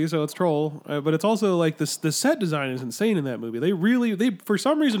Eddie Murphy, so it's Troll. But it's also like the set design is insane in that movie. They for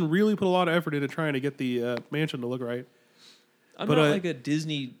some reason really put a lot of effort into trying to get the mansion to look right. I'm But, not like a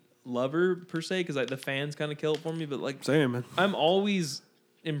Disney lover per se because the fans kind of kill it for me. But like, Same, man. I'm always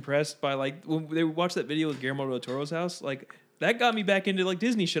impressed by like when they watched that video with Guillermo del Toro's house. Like that got me back into like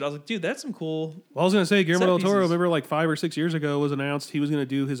Disney shit. I was like, dude, that's some cool. Well, I was gonna say Guillermo del Set Toro. pieces. Remember, like 5 or 6 years ago, was announced he was gonna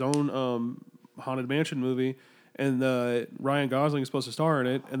do his own Haunted Mansion movie, and Ryan Gosling is supposed to star in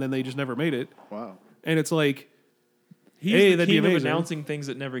it, and then they just never made it. Wow. And it's like, He's Hey, the that'd be king of amazing. announcing things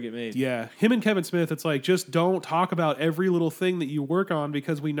that never get made. yeah, him and Kevin Smith. It's like just don't talk about every little thing that you work on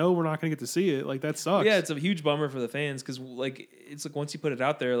because we know we're not gonna get to see it. Like that sucks. Yeah, it's a huge bummer for the fans because like it's like once you put it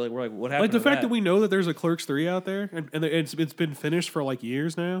out there, like we're like, what happened? like the to fact that we know that there's a Clerks 3 out there, and it's been finished for like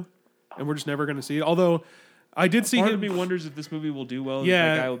years now, and we're just never gonna see it. Although I did see Part him. of me wonders if this movie will do well. Yeah.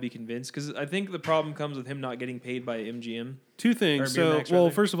 Yeah, that guy will be convinced because I think the problem comes with him not getting paid by MGM. Two things. Or So, Miramax, well,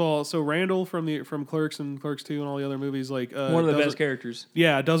 rather. first of all, so Randall from Clerks and Clerks 2 and all the other movies, like One of the doesn't- best characters.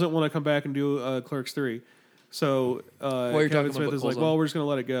 Yeah, doesn't want to come back and do Clerks 3. So you're Kevin talking Smith about is like, Bullseye. well, we're just gonna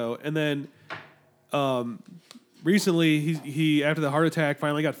let it go. And then recently, he after the heart attack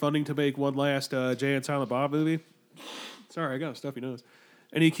finally got funding to make one last Jay and Silent Bob movie. Sorry, I got a stuffy nose.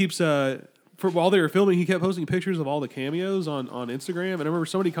 And he keeps for while they were filming, he kept posting pictures of all the cameos on Instagram. And I remember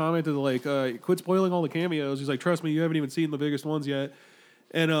somebody commented like, "Quit spoiling all the cameos." He's like, "Trust me, you haven't even seen the biggest ones yet."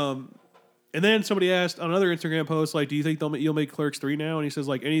 And then somebody asked on another Instagram post, like, "Do you think you'll make Clerks 3 now?" And he says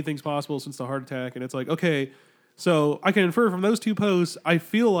like, "Anything's possible since the heart attack." And it's like, okay. So I can infer from those two posts, I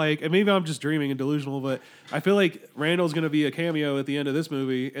feel like, and maybe I'm just dreaming and delusional, but I feel like Randall's going to be a cameo at the end of this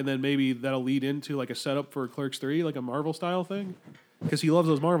movie, and then maybe that'll lead into like a setup for Clerks 3, like a Marvel style thing, because he loves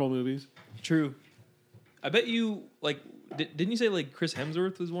those Marvel movies. True. I bet you like. Didn't you say like Chris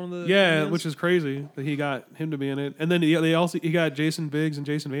Hemsworth was one of the? Yeah, cameos? which is crazy that he got him to be in it, and then he got Jason Biggs and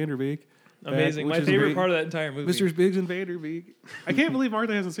Jason Vanderbeek. amazing. which My is favorite great. part of that entire movie. Mr. Biggs and Vanderbeek. I can't believe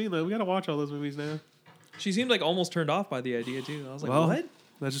Martha hasn't seen that. We got to watch all those movies now. She seemed like almost turned off by the idea too. I was like, Well, what?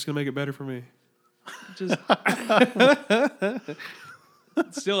 That's just gonna make it better for me. Just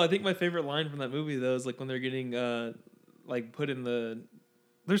still, I think my favorite line from that movie though is like when they're getting like put in the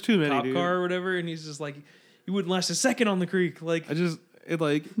There's too many, cop dude. car or whatever, and he's just like, "You wouldn't last a second on the creek." Like,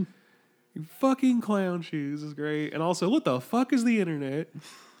 Like, you fucking clown shoes is great. And also, what the fuck is the internet?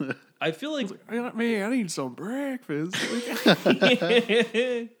 I feel like Man, I need some breakfast.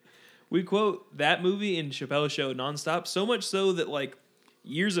 we quote that movie in Chappelle's Show nonstop, so much so that like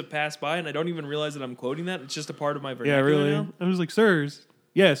years have passed by and I don't even realize that I'm quoting that. It's just a part of my Yeah, vernacular really. now. I was like, sirs.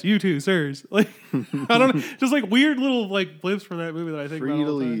 Yes, you too, sirs. Like, I don't know. Just like weird little like blips from that movie that I think Free about to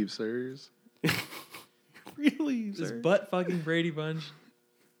all the time. leave, sirs. Really, This sir? butt fucking Brady Bunch.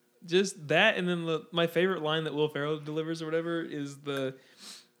 Just that, and then my favorite line that Will Ferrell delivers or whatever is the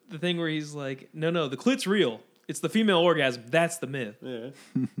thing where he's like, no, the clit's real. It's the female orgasm. That's the myth. Yeah.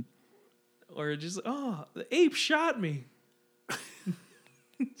 Or just, oh, the ape shot me.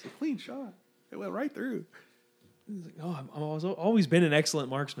 It's a clean shot. It went right through. He's like, oh, I've always been an excellent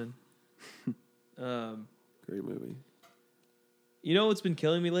marksman. Great movie. You know what's been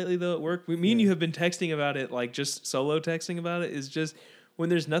killing me lately though at work? Me and you have been texting about it, like just solo texting about it. Is just when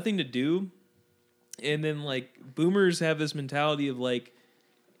there's nothing to do, and then like boomers have this mentality of like,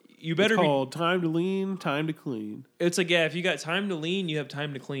 you better It's called time to lean, time to clean. It's like, yeah, if you got time to lean, you have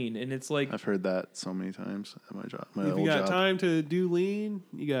time to clean, and it's like I've heard that so many times at my job. My If old you got job. time to do lean,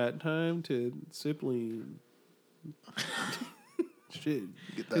 you got time to sip lean. Shit.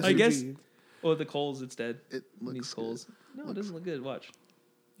 Get that I guess. G. Oh, the Coles, it's dead. It These looks Coles. No, it doesn't look good. Watch.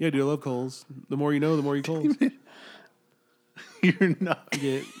 Yeah, dude, I love Coles. The more you know, the more you Coles. good. You're not.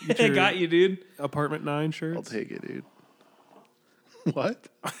 Get I your got you, dude. Apartment 9 shirts. I'll take it, dude. What?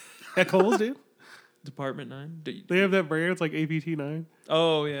 At Coles, dude. Department 9. They have that brand. It's like APT 9.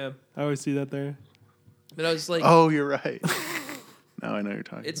 Oh yeah, I always see that there. but I was like, Oh, you're right. Now I know what you're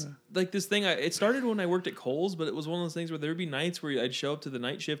talking it's about. like this thing. It started when I worked at Kohl's, but it was one of those things where there would be nights where I'd show up to the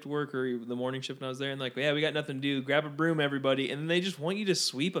night shift work or the morning shift when I was there, and like, yeah, we got nothing to do. Grab a broom, everybody, and then they just want you to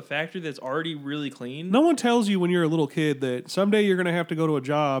sweep a factory that's already really clean. No one tells you when you're a little kid that someday you're going to have to go to a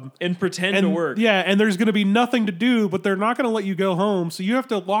job And pretend and to work. Yeah, and there's going to be nothing to do, but they're not going to let you go home. So you have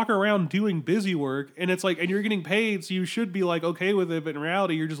to walk around doing busy work, and it's like, and you're getting paid, so you should be like okay with it. But in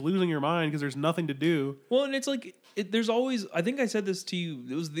reality, you're just losing your mind because there's nothing to do. Well, and it's like there's always. I think I said this to you.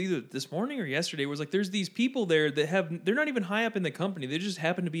 It was either this morning or yesterday. Where it was like there's these people there that they're not even high up in the company. They just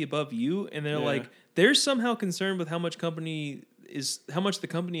happen to be above you, and they're Yeah. like they're somehow concerned with how much the company is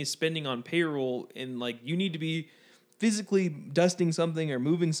spending on payroll, and like you need to be physically dusting something or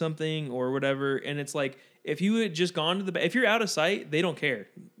moving something or whatever. And it's like if you had just gone to if you're out of sight, they don't care.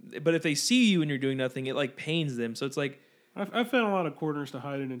 But if they see you and you're doing nothing, it like pains them. So it's like I've found a lot of corners to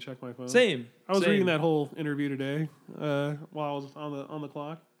hide in and check my phone. same. I was same. reading that whole interview today while I was on the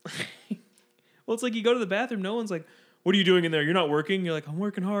clock. Well, it's like you go to the bathroom. No one's like, "What are you doing in there? You're not working." You're like, "I'm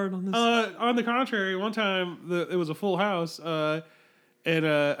working hard on this." On the contrary, one time it was a full house, and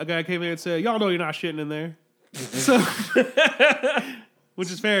a guy came in and said, "Y'all know you're not shitting in there." So, which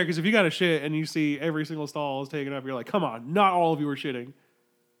is fair because if you got a shit and you see every single stall is taken up, you're like, "Come on, not all of you are shitting."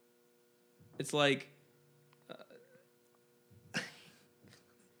 It's like,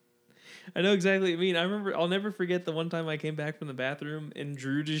 I know exactly what you mean. I remember, I'll never forget the one time I came back from the bathroom and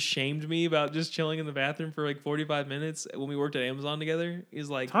Drew just shamed me about just chilling in the bathroom for like 45 minutes when we worked at Amazon together. He's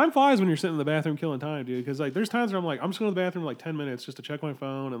like, Time flies when you're sitting in the bathroom killing time, dude. Because like, there's times where I'm like, I'm just going to the bathroom for like 10 minutes just to check my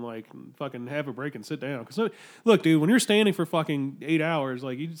phone and like fucking have a break and sit down. Because look, dude, when you're standing for fucking 8 hours,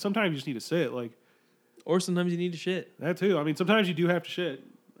 like sometimes you just need to sit. Like or sometimes you need to shit. that too. I mean, sometimes you do have to shit.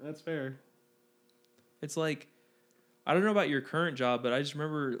 That's fair. It's like, I don't know about your current job, but I just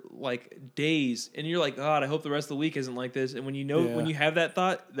remember like days, and you're like, God, I hope the rest of the week isn't like this. And when when you have that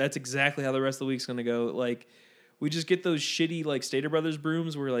thought, that's exactly how the rest of the week's gonna go. Like, we just get those shitty like Stater Brothers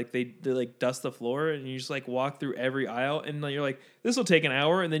brooms where like they like dust the floor, and you just like walk through every aisle, and like, you're like, this will take an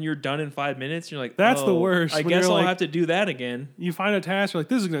hour, and then you're done in 5 minutes. And you're like, That's the oh, worst, I when guess you're I'll like- have to do that again. You find a task, you're like,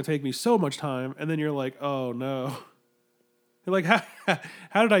 this is going to take me so much time. And then you're like, oh no. You're like,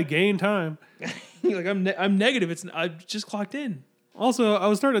 how did I gain time? You're like, I'm negative. I just clocked in. Also, I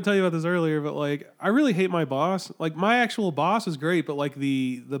was starting to tell you about this earlier, but like, I really hate my boss. Like, my actual boss is great, but like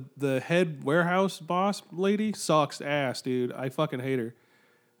the head warehouse boss lady sucks ass, dude. I fucking hate her.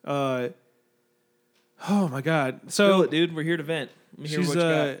 Oh my God. Feel So it, dude. We're here to vent. Let me hear she's, what you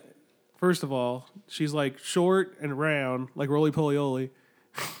got. first of all, she's like short and round, like Roly Poly Oly.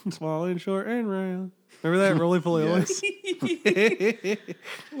 Small and short and round. Remember that Roly Poly Oly? Yes.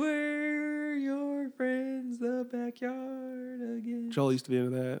 Were your friends the backyard again? Joel used to be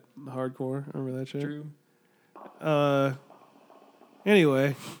into that hardcore. Remember that shit? True.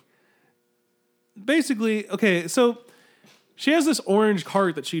 Anyway, basically, okay, so she has this orange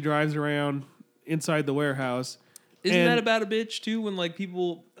cart that she drives around inside the warehouse. Isn't And- that about a bitch too? When like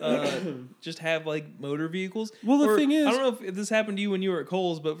people just have like motor vehicles. Well, the Or, thing is- I don't know if this happened to you when you were at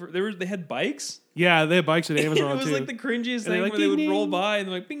Kohl's, but they had bikes. Yeah, they have bikes at Amazon it was too. like the cringiest they're thing like, where they would ding, roll ding. by and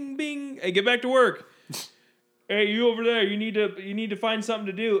they're like, bing, bing. Hey, get back to work. Hey, you over there? You need to find something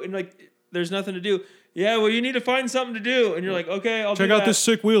to do. And like, there's nothing to do. Yeah, well, you need to find something to do. And you're like, okay, I'll Check do out that. this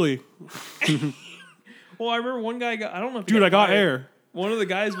sick wheelie. Well, I remember one guy got. I don't know if he Dude, I got fired. air. One of the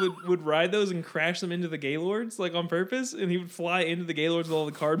guys would ride those and crash them into the Gaylords, like on purpose, and he would fly into the Gaylords with all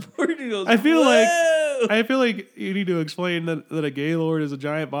the cardboard. And he goes, I feel like- "Whoa!" I feel like you need to explain that a Gaylord is a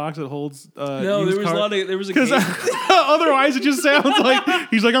giant box that holds. No, there was a because otherwise it just sounds like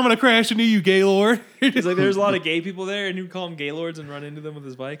he's like, I'm gonna crash into you, Gaylord. He's like, there's a lot of gay people there, and he'd call them Gaylords and run into them with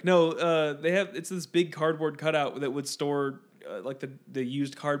his bike. No, it's this big cardboard cutout that would store like the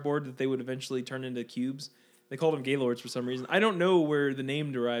used cardboard that they would eventually turn into cubes. They called them Gaylords for some reason. I don't know where the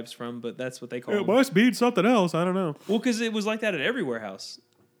name derives from, but that's what they call them. It must mean something else. I don't know. Well, because it was like that at every warehouse.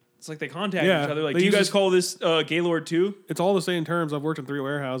 It's like they contact Yeah, each other. Like, they do you use guys call this Gaylord too? It's all the same terms. I've worked in 3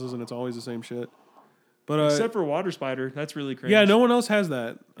 warehouses, and it's always the same shit. But Except for Water Spider. That's really cringe. yeah, no one else has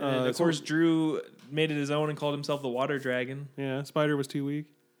that. And of course, Drew made it his own and called himself the Water Dragon. Yeah, Spider was too weak.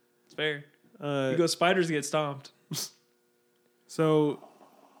 It's fair. You go spiders get stomped. So,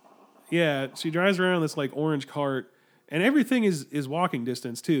 yeah, she drives around this like orange cart, and everything is walking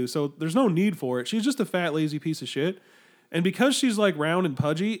distance too. So there's no need for it. She's just a fat, lazy piece of shit. And because she's like round and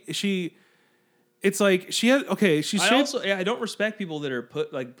pudgy, it's like she has she's shaped. I don't respect people that are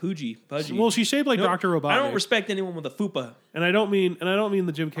pudgy. Well, she's shaped like Dr. Robotnik. I don't respect anyone with a fupa. And I don't mean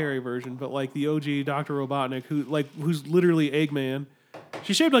the Jim Carrey version, but like the OG Dr. Robotnik, who's literally Eggman.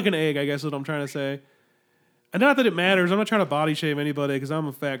 She's shaped like an egg, I guess is what I'm trying to say. And not that it matters. I'm not trying to body shame anybody because I'm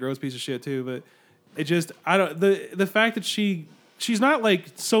a fat, gross piece of shit too. But it just the fact that she's not like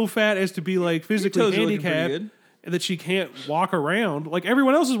so fat as to be like physically handicapped that she can't walk around like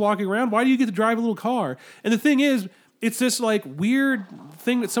everyone else is walking around. Why do you get to drive a little car? And the thing is, it's this like weird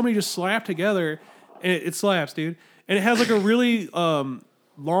thing that somebody just slapped together, and it slaps, dude. And it has like a really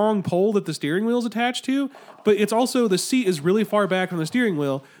long pole that the steering wheel is attached to, but it's also the seat is really far back from the steering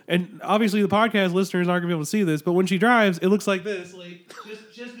wheel. And obviously, the podcast listeners aren't gonna be able to see this, but when she drives, it looks like this, like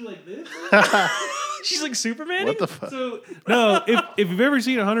just be like this. She's like Superman. What the fuck? So no, if you've ever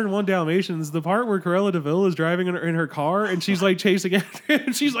seen 101 Dalmatians, the part where Cruella DeVille is driving in her car and she's like chasing after it,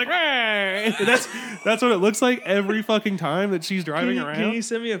 and she's like, "Hey!" That's what it looks like every fucking time that she's driving around. Can you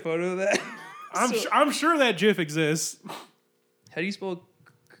send me a photo of that? I'm sure that GIF exists. How do you spell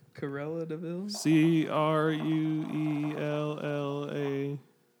Cruella DeVille? Cruella.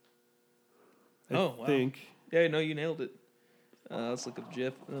 Oh, wow. Think. Yeah, no, you nailed it. Let's look up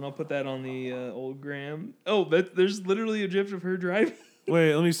GIF, and then I'll put that on the old gram. Oh, there's literally a GIF of her driving.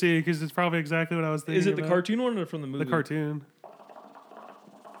 Wait, let me see, because it's probably exactly what I was thinking. Is it the cartoon one or from the movie? The cartoon.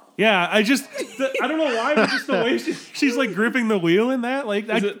 Yeah, I don't know why, but just the way she's like gripping the wheel in that. Like,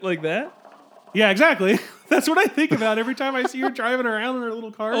 Is it like that? Yeah, exactly. That's what I think about every time I see her driving around in her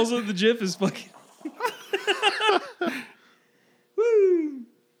little car. Also, the GIF is fucking. Woo!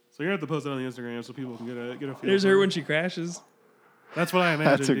 So you're gonna have to post it on the Instagram so people can get a feel. There's her when she crashes. That's what I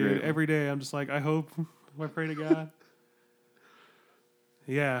imagine, That's a dude. great one. Every day, I'm just like, I hope, I pray to God.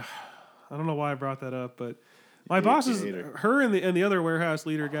 Yeah, I don't know why I brought that up, but my bosses, her and the other warehouse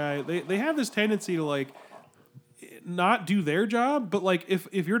leader guy, they have this tendency to like not do their job, but like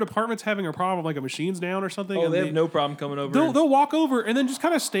if your department's having a problem, like a machine's down or something, Oh, they have no problem coming over. They'll walk over and then just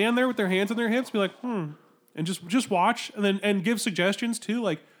kind of stand there with their hands on their hips, be like, and just watch, and then give suggestions too,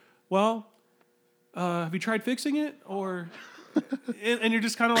 like, well, have you tried fixing it, or and you're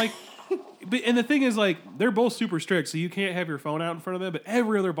just kind of like, and the thing is, like, they're both super strict, so you can't have your phone out in front of them. But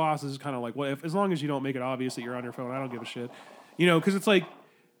every other boss is kind of like, well, as long as you don't make it obvious that you're on your phone, I don't give a shit, because it's like,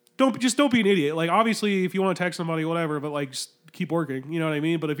 don't be an idiot. Like, obviously, if you want to text somebody, whatever, but like, just keep working. You know what I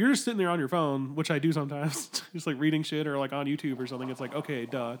mean? But if you're just sitting there on your phone, which I do sometimes, just like reading shit or like on YouTube or something, it's like, okay,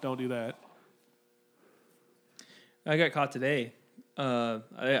 duh, don't do that. I got caught today. I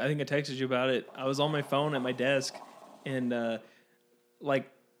think I texted you about it. I was on my phone at my desk, and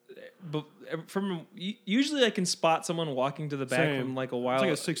usually I can spot someone walking to the back Same. from like a while. It's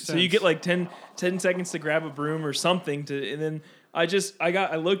like a sixth so you sense. get like 10 seconds to grab a broom or something and then I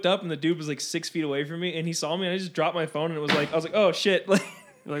looked up and the dude was like 6 feet away from me and he saw me and I just dropped my phone and I was like, oh shit. Like,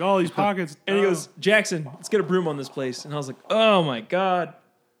 You're like all these pockets. and he goes, Jackson, let's get a broom on this place. And I was like, oh my God.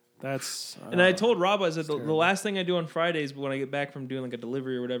 That's. And I told Rob, I said, the last thing I do on Fridays when I get back from doing like a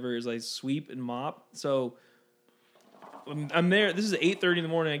delivery or whatever is I sweep and mop. So I'm there. This is 8:30 in the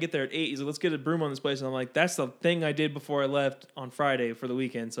morning. I get there at 8. He's like, let's get a broom on this place. And I'm like, that's the thing I did before I left on Friday for the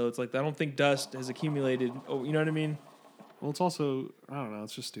weekend. So it's like, I don't think dust has accumulated. Oh, you know what I mean? Well, it's also, I don't know.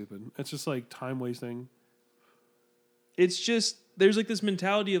 It's just stupid. It's just like time wasting. It's just, there's like this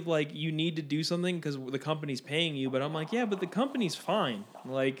mentality of like, you need to do something because the company's paying you. But I'm like, yeah, but the company's fine.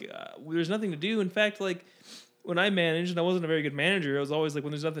 Like, there's nothing to do. In fact, like, when I managed, and I wasn't a very good manager, I was always like,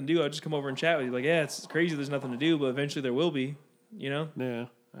 when there's nothing to do, I'll just come over and chat with you. Like, yeah, it's crazy there's nothing to do, but eventually there will be, Yeah.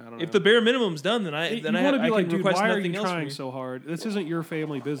 I don't know. If the bare minimum's done, then I can request why nothing else. Why are you trying so hard? This isn't your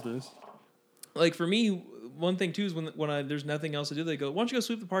family business. Like, for me, one thing, too, is when there's nothing else to do, they go, why don't you go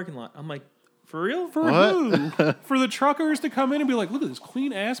sweep the parking lot? I'm like, For real? For who? For the truckers to come in and be like, look at this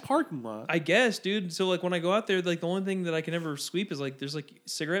clean ass parking lot. I guess, dude. So like when I go out there, like the only thing that I can ever sweep is like there's like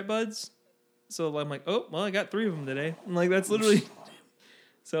cigarette butts. So I'm like, oh well, I got 3 of them today. And like that's literally.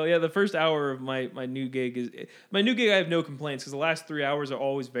 So yeah, the first hour of my new gig is my new gig. I have no complaints because the last 3 hours are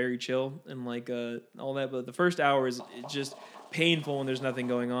always very chill and like all that. But the first hour is just painful when there's nothing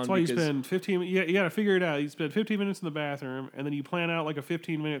going on. That's why you spend 15. You got to figure it out. You spend 15 minutes in the bathroom, and then you plan out like a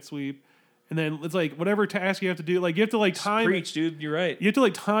 15-minute sweep, and then it's like whatever task you have to do. Like you have to like time. Preach, dude. You're right. You have to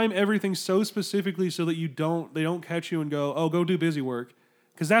like time everything so specifically so that they don't catch you and go, oh, go do busy work,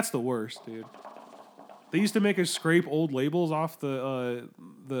 because that's the worst, dude. They used to make us scrape old labels off the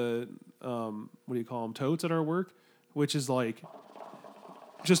what do you call them, totes at our work, which is like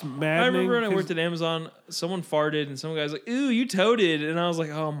just maddening. I remember when I worked at Amazon, someone farted and some guy's like, "Ooh, you toted," and I was like,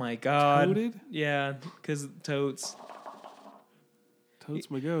 "Oh my god." Toted? Yeah, because totes. Totes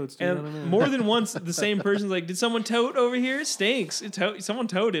my goats, dude. I don't know. And more than once, the same person's like, "Did someone tote over here? It stinks. Someone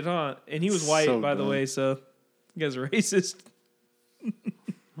toted, huh?" And he was white, So by the dumb. way. So you guys are racist. I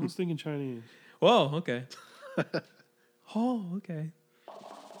was thinking Chinese. Whoa, okay. Oh, okay.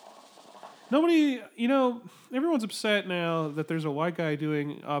 Nobody, everyone's upset now that there's a white guy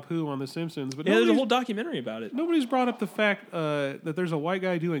doing Apu on The Simpsons, but Yeah, there's a nobody's- whole documentary about it. nobody's brought up the fact that there's a white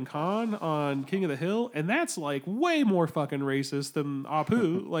guy doing Khan on King of the Hill, and that's like way more fucking racist than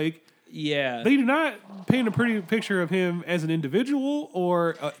Apu. Like, Yeah. they do not paint a pretty picture of him as an individual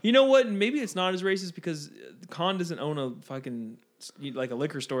or. You know what? Maybe it's not as racist because Khan doesn't own a fucking like a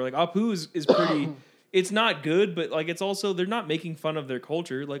liquor store. Like Apu is pretty. It's not good, but like it's also they're not making fun of their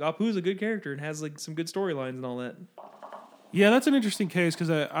culture. Like Apu is a good character and has like some good storylines and all that. Yeah, that's an interesting case because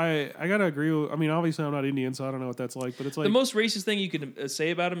I gotta agree. I mean, obviously I'm not Indian, so I don't know what that's like. But it's like The most racist thing you can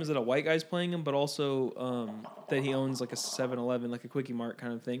say about him is that a white guy's playing him, but also that he owns like a 7-Eleven, like a Quickie Mart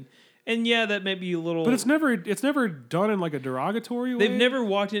kind of thing. And yeah, that may be a little. But it's never done in like a derogatory way. They've never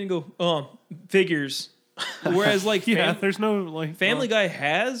walked in and go, figures. Whereas like Yeah, there's no like Family Guy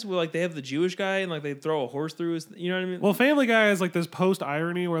has where like they have the Jewish guy and like they throw a horse through his. You know what I mean? Well, Family Guy has like this post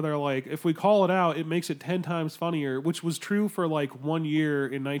irony where they're like, if we call it out, it makes it 10 times funnier, which was true for like 1 year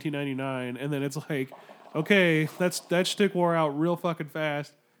in 1999, and then it's like, okay, that shtick wore out real fucking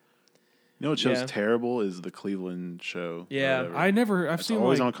fast. You know what show's Yeah. terrible is the Cleveland Show. or Yeah. whatever. I've It's seen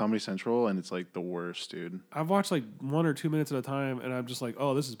always like on Comedy Central, and it's like the worst, dude. I've watched like 1 or 2 minutes at a time, and I'm just like,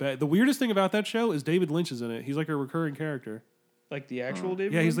 oh, this is bad. The weirdest thing about that show is David Lynch is in it. He's like a recurring character. Like the actual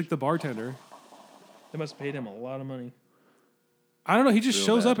David. Yeah, he's Lynch? like the bartender. They must have paid him a lot of money. I don't know. He just Real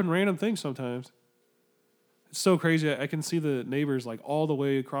shows bad. up in random things sometimes. It's so crazy. I can see the neighbors like all the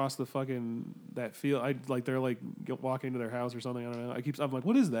way across the fucking that field. They're like walking to their house or something. I don't know. I'm like,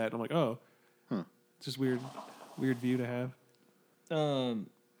 what is that? And I'm like, oh, it's just weird view to have.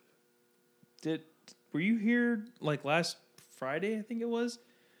 Were you here like last Friday? I think it was.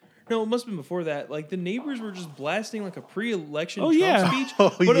 No, it must have been before that. Like the neighbors were just blasting like a pre-election Trump yeah. speech,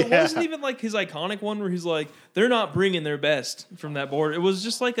 Oh, but it yeah. wasn't even like his iconic one where he's like, "They're not bringing their best from that border." It was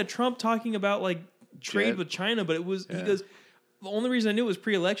just like a Trump talking about like trade Jet. with China, but it was he Yeah. goes. The only reason I knew it was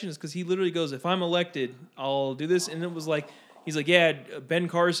pre-election is because he literally goes, "If I'm elected, I'll do this," and it was like he's like, "Yeah, Ben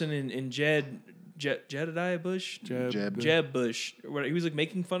Carson and Jedediah Bush, Jeb Bush." Or whatever. He was like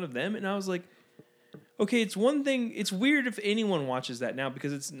making fun of them, and I was like, okay, it's one thing. It's weird if anyone watches that now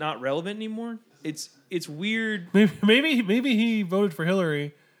because it's not relevant anymore. It's weird. Maybe he voted for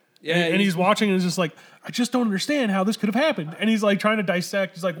Hillary. Yeah, and he's watching and is just like, I just don't understand how this could have happened. And he's like trying to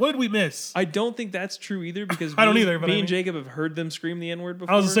dissect. He's like, what did we miss? I don't think that's true either because I don't either, but Me I and mean- Jacob have heard them scream the N-word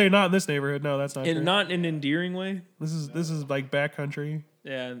before. I was gonna say not in this neighborhood. No, that's not true. and not in an endearing way. This is like backcountry.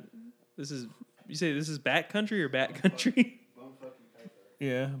 Yeah, this is. You say this is bat country or bat country?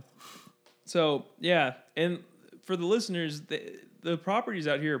 Yeah. So yeah, and for the listeners, the properties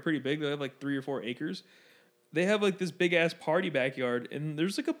out here are pretty big. They have like 3 or 4 acres. They have like this big ass party backyard, and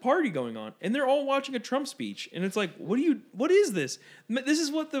there's like a party going on, and they're all watching a Trump speech, and it's like, what is this? This is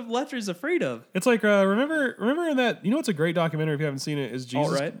what the left is afraid of. It's like remember in that, what's a great documentary if you haven't seen it is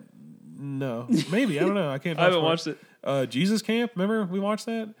Jesus. All right, No, maybe I don't know. I can't. I haven't watched it. Jesus Camp. Remember we watched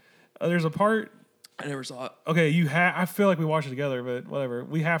that? There's a part. I never saw it. Okay, I feel like we watched it together, but whatever.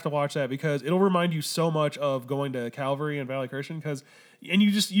 We have to watch that because it'll remind you so much of going to Calvary and Valley Christian and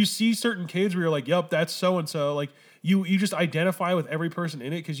you see certain kids where you're like, "Yup, that's so and so." Like you just identify with every person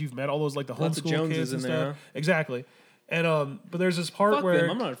in it because you've met all those like the Lots of homeschool Joneses kids and in stuff. there, huh? Exactly. And but there's this part Fuck where them.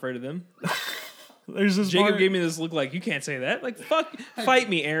 I'm not afraid of them. there's this Jacob part, gave me this look like you can't say that. Like fuck, fight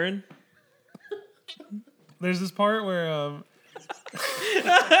me, Aaron. There's this part where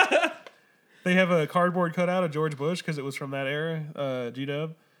they have a cardboard cutout of George Bush because it was from that era,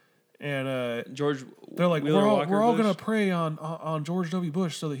 G-Dub. And George, they're like, Wheeler we're all Walker going Bush. to pray on George W.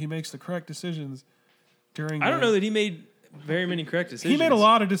 Bush so that he makes the correct decisions during. I don't know that he made very many correct decisions. He made a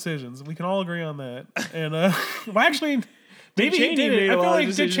lot of decisions. We can all agree on that. And well, actually, maybe he Cheney did made it. a I feel lot of like Dick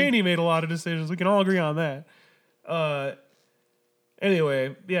decisions. Cheney made a lot of decisions. We can all agree on that.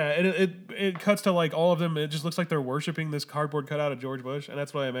 Anyway, yeah, it cuts to like all of them. It just looks like they're worshiping this cardboard cutout of George Bush, and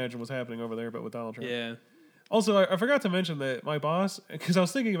that's what I imagine was happening over there, but with Donald Trump. Yeah. Also, I forgot to mention that my boss, because I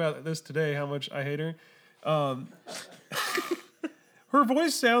was thinking about this today, how much I hate her. Her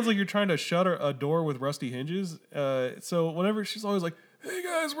voice sounds like you're trying to shut a door with rusty hinges. So whenever she's always like, "Hey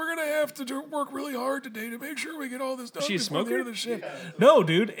guys, we're gonna have to work really hard today to make sure we get all this done." Is she a before the smoker? end of the shift." No,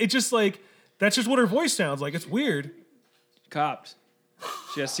 dude. It's just like that's just what her voice sounds like. It's weird. Copped.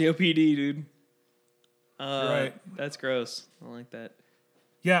 She has COPD, dude. Right. That's gross. I don't like that.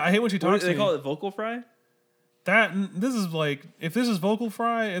 Yeah, I hate when she What, talks. they to call me. it vocal fry? That. This is like if this is vocal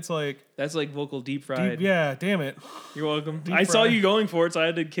fry, it's like That's like vocal deep fried. yeah. Damn it. You're welcome. Deep I saw fry. you going for it, so I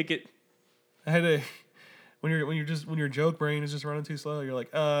had to kick it. I had to when your joke brain is just running too slow, you're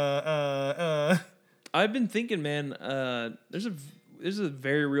like I've been thinking, man. There's a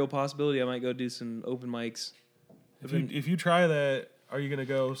very real possibility I might go do some open mics. If you try that, are you gonna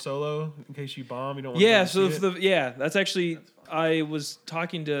go solo in case you bomb? You don't want Yeah, to so see it? that's actually I was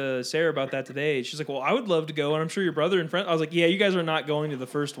talking to Sarah about that today. She's like, "Well, I would love to go, and I'm sure your brother and friend." I was like, "Yeah, you guys are not going to the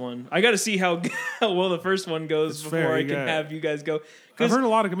first one. I got to see how well the first one goes It's before fair, I you can got it. have you guys go." I've 'Cause- heard a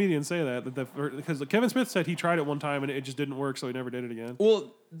lot of comedians say that because Kevin Smith said he tried it one time and it just didn't work, so he never did it again.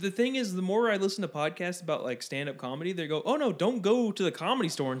 Well, the thing is, the more I listen to podcasts about like stand-up comedy, they go, "Oh no, don't go to the Comedy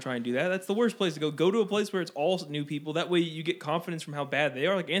Store and try and do that. That's the worst place to go. Go to a place where it's all new people. That way, you get confidence from how bad they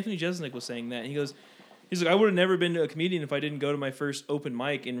are." Like Anthony Jeselnik was saying that, and he's like, "I would have never been to a comedian if I didn't go to my first open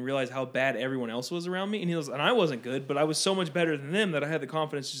mic and realize how bad everyone else was around me." And and I wasn't good, but I was so much better than them that I had the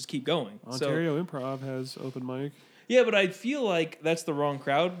confidence to just keep going. So Ontario Improv has open mic. yeah, but I feel like that's the wrong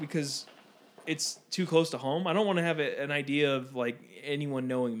crowd because it's too close to home. I don't want to have an idea of like anyone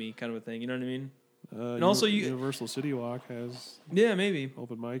knowing me, kind of a thing. You know what I mean? And also Universal City Walk has Yeah, maybe.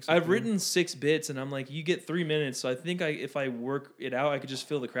 open mics. I've written 6 bits, and I'm like, you get 3 minutes. So I think if I work it out, I could just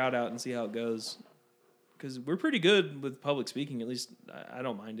fill the crowd out and see how it goes. Because we're pretty good with public speaking. At least I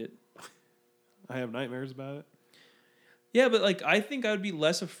don't mind it. I have nightmares about it. Yeah, but like I think I would be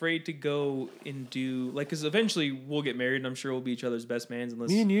less afraid to go and do like because eventually we'll get married, and I'm sure we'll be each other's best mans. Unless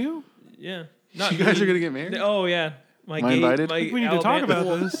Me and you? yeah, not You guys me. are gonna get married? Oh yeah, Am I invited? We need to talk about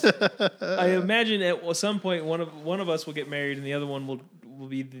this. I imagine at some point one of us will get married, and the other one will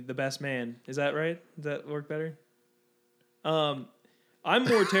be the best man. Is that right? Does that work better? I'm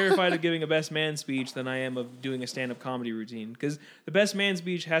more terrified of giving a best man speech than I am of doing a stand-up comedy routine because the best man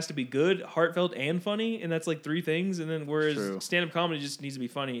speech has to be good, heartfelt, and funny, and that's like 3 things. And then whereas True. stand-up comedy just needs to be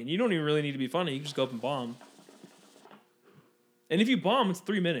funny, and you don't even really need to be funny. You can just go up and bomb. And if you bomb, it's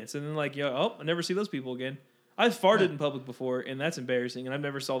 3 minutes, and then like I never see those people again. I've farted in public before, and that's embarrassing, and I've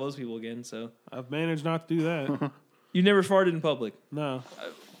never saw those people again. So I've managed not to do that. you never farted in public. No.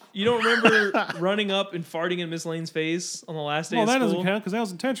 You don't remember running up and farting in Miss Lane's face on the last day Well, of that school? doesn't count because that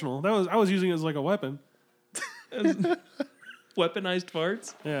was intentional. I was using it as like a weapon. Weaponized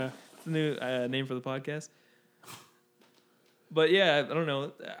farts. Yeah. It's the new name for the podcast. But yeah, I don't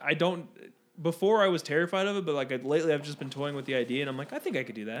know. Before I was terrified of it, but like lately I've just been toying with the idea, and I'm like, I think I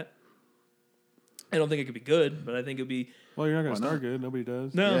could do that. I don't think it could be good, but I think it'd be Well, you're not going Why to start not? good. Nobody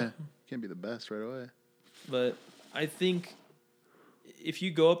does. no. Yeah. Can't be the best right away. But I think if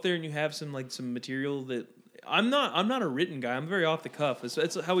you go up there and you have some material that I'm not a written guy. I'm very off the cuff.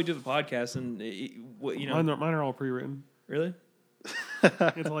 It's how we do the podcast, and Mine are all pre-written. really.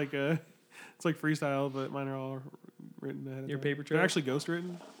 It's like freestyle, but mine are all written ahead of Your time. paper They're trail? actually ghost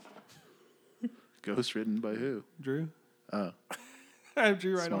written. Ghost written by who? Drew. Oh. I have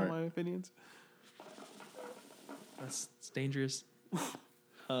Drew write all Smart. my opinions. It's dangerous.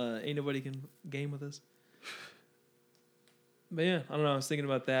 Ain't nobody can game with us. But yeah, I don't know. I was thinking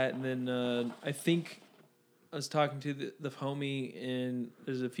about that, and then I think I was talking to the homie, and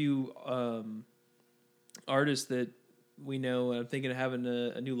there's a few artists that we know. I'm thinking of having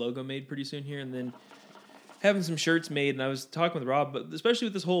a new logo made pretty soon here, and then having some shirts made. And I was talking with Rob, but especially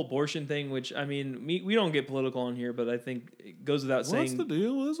with this whole abortion thing, which I mean, we don't get political on here, but I think it goes without What's saying. the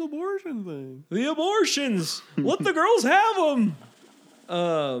deal with this abortion thing? The abortions. Let the girls have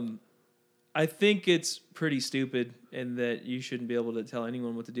them. I think it's pretty stupid and that you shouldn't be able to tell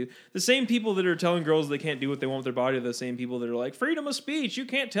anyone what to do. The same people that are telling girls they can't do what they want with their body are the same people that are like, freedom of speech. You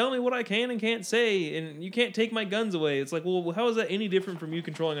can't tell me what I can and can't say, and you can't take my guns away. It's like, well, how is that any different from you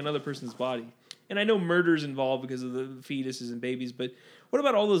controlling another person's body? And I know murder's involved because of the fetuses and babies, but what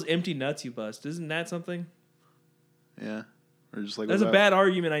about all those empty nuts you bust? Isn't that something? Yeah. Or just like That's a bad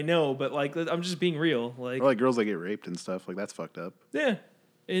argument, I know, but like I'm just being real. or like girls that get raped and stuff. Like that's fucked up. Yeah,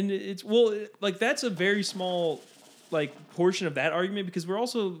 and like that's a very small like portion of that argument because we're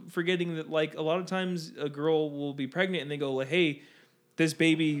also forgetting that like a lot of times a girl will be pregnant and they go like, hey, this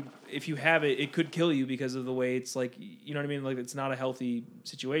baby, if you have it, it could kill you because of the way it's like, you know what I mean? Like it's not a healthy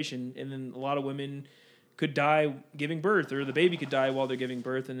situation, and then a lot of women could die giving birth, or the baby could die while they're giving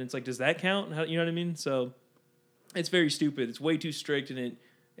birth, and it's like, does that count? You know what I mean? So it's very stupid. It's way too strict, and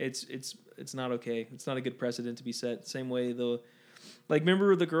it's not okay. It's not a good precedent to be set. Same way like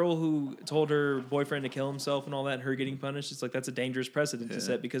remember the girl who told her boyfriend to kill himself and all that, and her getting punished. It's like that's a dangerous precedent to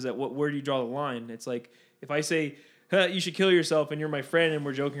set because where do you draw the line? It's like if I say you should kill yourself and you're my friend and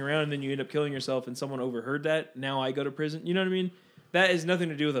we're joking around and then you end up killing yourself and someone overheard that, now I go to prison. You know what I mean? That has nothing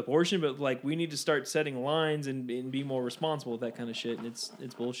to do with abortion, but like we need to start setting lines and be more responsible with that kind of shit. And it's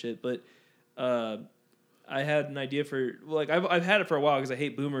bullshit. But I had an idea for like I've had it for a while because I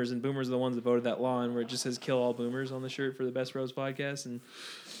hate boomers, and boomers are the ones that voted that law in where it just says "kill all boomers" on the shirt for the Best Bros podcast. And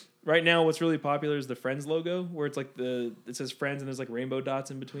right now, what's really popular is the Friends logo, where it's like it says Friends and there's like rainbow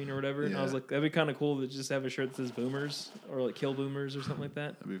dots in between or whatever. And I was like, that'd be kind of cool to just have a shirt that says Boomers or like Kill Boomers or something like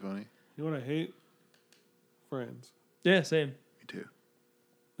that. That'd be funny. You know what I hate? Friends. Yeah, same. Me too.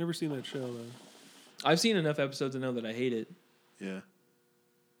 Never seen that show though. I've seen enough episodes to know that I hate it. Yeah.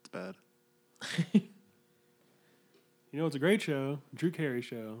 It's bad. You know, it's a great show. Drew Carey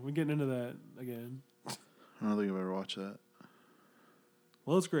show. We're getting into that again. I don't think I've ever watched that.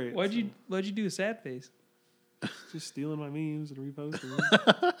 Well, it's great. Why'd you do a sad face? Just stealing my memes and reposting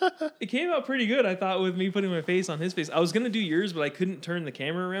them. It came out pretty good, I thought, with me putting my face on his face. I was gonna do yours, but I couldn't turn the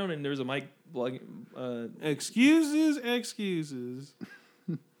camera around, and there was a mic blog. Excuses. I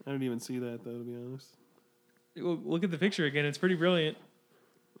didn't even see that though, to be honest. Look at the picture again. It's pretty brilliant.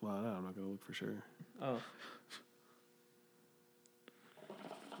 Well, no, I'm not gonna look for sure. Oh.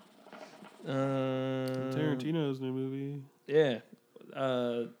 Tarantino's new movie. Yeah.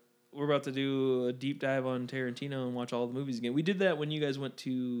 We're about to do a deep dive on Tarantino and watch all the movies again. We did that when you guys went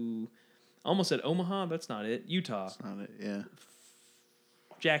to, I almost said Omaha. That's not it. Utah. That's not it. Yeah.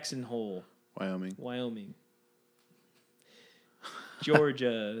 Jackson Hole. Wyoming.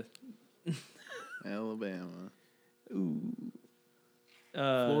 Georgia. Alabama. Ooh.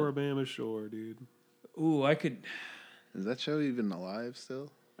 Floribama Shore, dude. Ooh, I could. Is that show even alive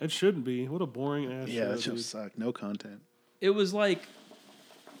still? It shouldn't be. What a boring ass show. Yeah, that show dude. sucked. No content. It was like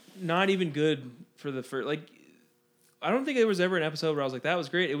not even good for the first. Like, I don't think there was ever an episode where I was like, that was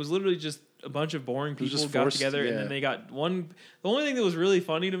great. It was literally just a bunch of boring people just got forced, together and then they got one. The only thing that was really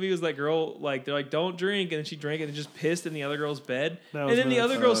funny to me was that girl, like, they're like, don't drink. And then she drank it and just pissed in the other girl's bed. That And was then the nuts.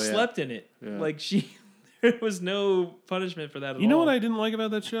 other girl Oh, yeah. slept in it. Yeah. Like, there was no punishment for that at all. You know what I didn't like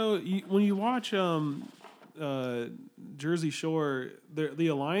about that show? When you watch Jersey Shore, the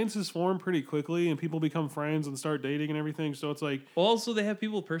alliances form pretty quickly, and people become friends and start dating and everything. So it's like, Well, also, they have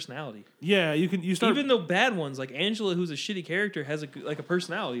people with personality. yeah, you start Even though bad ones, like Angela, who's a shitty character, has a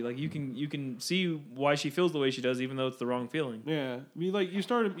personality. Like, you can see why she feels the way she does, even though it's the wrong feeling. yeah, you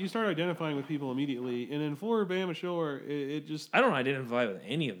start identifying with people immediately, and in Floribama Shore, it just I don't identify with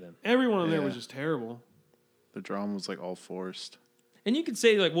any of them. everyone in there Yeah. was just terrible. The drama was like all forced. And you could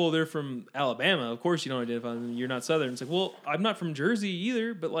say, like, well, they're from Alabama. Of course you don't identify with them. You're not Southern. It's like, well, I'm not from Jersey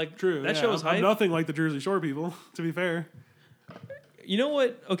either, but, like, True, that yeah, show was I'm hype. nothing like the Jersey Shore people. To be fair, You know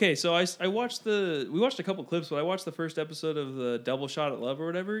what? Okay, so I watched we watched a couple clips, but I watched the first episode of the Double Shot at Love or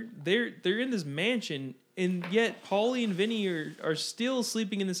whatever. They're in this mansion, and yet Paulie and Vinny are still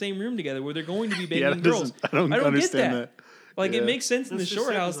sleeping in the same room together where they're going to be banging that girls. doesn't- I don't understand get that. Like, Yeah. it makes sense in the That's just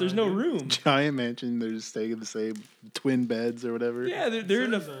shore set house. There's no design, dude. room. Giant mansion. They're just staying in the same twin beds or whatever. Yeah, they're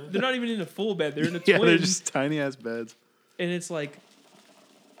in a. They're not even in a full bed. They're in a Yeah, twin. they're just tiny ass beds. And it's like,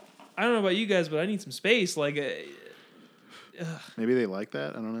 I don't know about you guys, but I need some space. Like, Maybe they like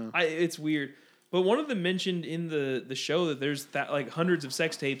that. I don't know. it's weird. But one of them mentioned in the show that there's like hundreds of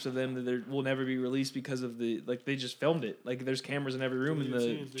sex tapes of them that will never be released because of they just filmed it. Like, there's cameras in every room in the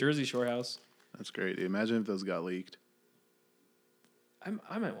Deleted scenes, dude. Jersey Shore house. That's great. Imagine if those got leaked.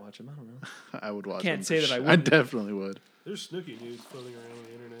 I might watch them. I don't know. I would watch. Can't them say for that I sure. wouldn't. definitely would. there's Snooki news floating around on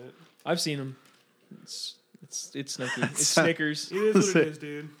the internet. I've seen them. It's Snooki. It's Snickers. It is what it is,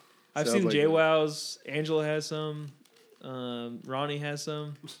 dude. I've Sounds seen like JWowws. Angela has some. Ronnie has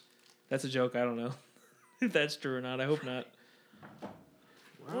some. That's a joke. I don't know if that's true or not. I hope not.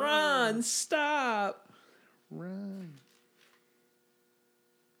 Ron, stop. Run.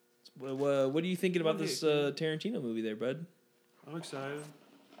 What are you thinking about Okay, this cool. Tarantino movie there, bud? I'm excited.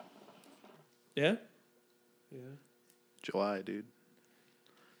 Yeah? Yeah. Yeah. July, dude.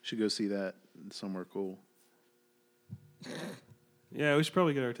 Should go see that somewhere cool. Yeah, we should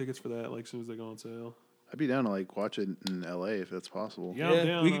probably get our tickets for that like as soon as they go on sale. I'd be down to like watch it in LA if that's possible. Yeah, I'm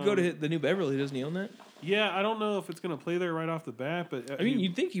down, we could go to the New Beverly. Doesn't he own that? Yeah, I don't know if it's gonna play there right off the bat, but I mean,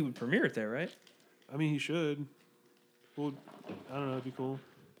 you'd think he would premiere it there, right? I mean, he should. Well, I don't know. It'd be cool.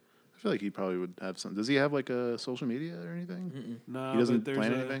 I feel like he probably would have some. Does he have like a social media or anything? No, He doesn't but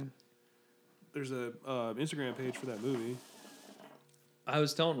plan anything. There's a Instagram page for that movie. I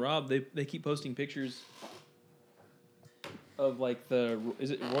was telling Rob they keep posting pictures of like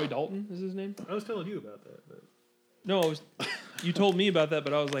is it Roy Dalton is his name? I was telling you about that, but No, you told me about that,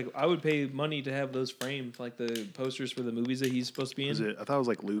 but I was like, I would pay money to have those framed, like the posters for the movies that he's supposed to be in. Is it? I thought it was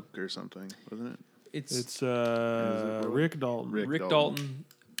like Luke or something, wasn't it? It's Rick Dalton. Rick Dalton.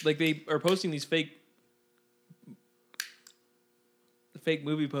 Like they are posting these fake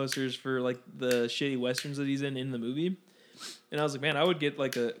movie posters for like the shitty westerns that he's in the movie. And I was like, man, I would get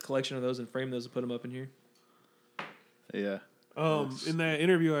like a collection of those and frame those and put them up in here. Yeah. In that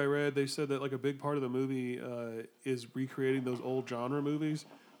interview I read, they said that like a big part of the movie is recreating those old genre movies.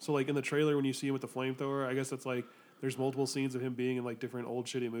 So like in the trailer when you see him with the flamethrower, I guess that's like there's multiple scenes of him being in like different old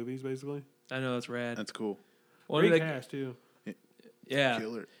shitty movies, basically. I know, that's rad. That's cool. Great cast too. Yeah.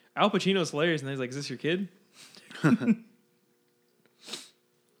 Killer. Al Pacino's hilarious, and he's like, "Is this your kid?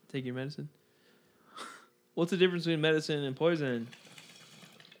 Take your medicine." What's the difference between medicine and poison?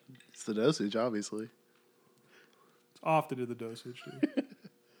 It's the dosage, obviously. It's off to do the dosage, dude.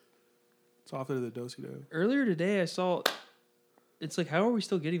 It's off to do the do. Earlier today, I saw. It's like, how are we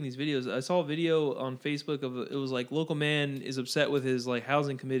still getting these videos? I saw a video on Facebook of it was like local man is upset with his like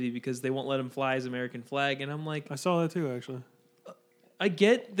housing committee because they won't let him fly his American flag, and I'm like, I saw that too, actually. I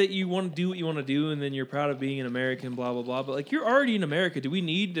get that you want to do what you want to do, and then you're proud of being an American, blah blah blah. But like, you're already in America. Do we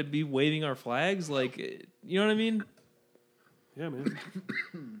need to be waving our flags? Like, you know what I mean? Yeah, man.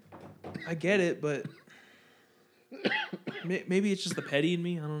 I get it, but maybe it's just the petty in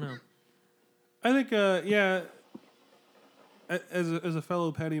me. I don't know. I think, yeah. As a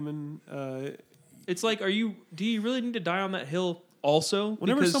fellow pettyman, It's like, do you really need to die on that hill also?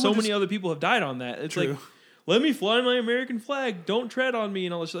 Whenever Because so someone many other people have died on that. It's True. like, let me fly my American flag. Don't tread on me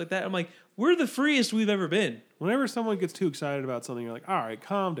and all this shit like that. I'm like, we're the freest we've ever been. whenever someone gets too excited about something, you're like, all right,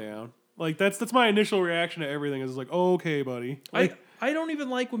 calm down. Like that's my initial reaction to everything. Is like, okay, buddy. Like, I don't even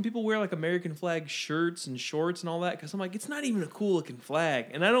like when people wear like American flag shirts and shorts and all that, because I'm like, it's not even a cool looking flag.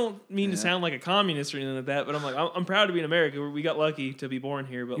 And I don't mean to sound like a communist or anything like that, but I'm like, I'm proud to be in America. We got lucky to be born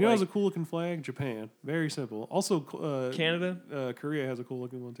here. But you know, like, has a cool looking flag. Japan, very simple. Also, Canada, Korea has a cool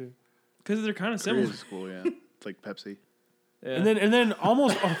looking one too. because they're kind of similar. Korea's cool, yeah. It's like Pepsi. Yeah. And then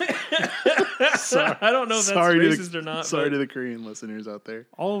almost Sorry. I don't know if that's Sorry to racist or not. Sorry but to the Korean listeners out there.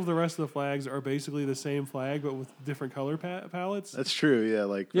 all of the rest of the flags are basically the same flag, but with different color palettes. That's true, yeah.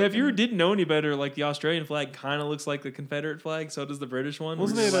 Like yeah, if you fucking- didn't know any better, like the Australian flag kind of looks like the Confederate flag, so does the British one.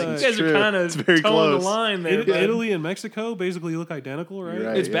 Wasn't It's it, like, it's you guys true. are kind It's of very towing close. the line there. bud. Italy and Mexico basically look identical, right? You're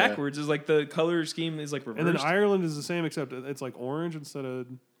right. It's yeah. backwards. It's like the color scheme is like reversed. And then Ireland is the same, except it's like orange instead of.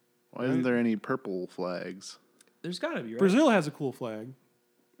 Why isn't there any purple flags? There's got to be, right? Brazil has a cool flag.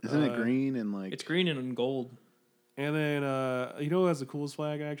 Isn't it green and like It's green and gold. And then, you know who has the coolest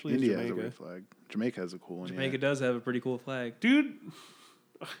flag, actually? It's India has a Jamaica. weird flag. Jamaica has a cool one. Jamaica yeah. does have a pretty cool flag. Dude,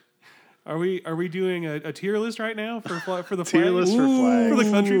 are we doing a tier list right now for the Tier flag? list for flags. For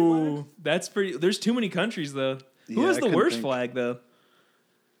the country Ooh, flags? that's pretty. There's too many countries though. Who Yeah, has I the couldn't worst think. flag though?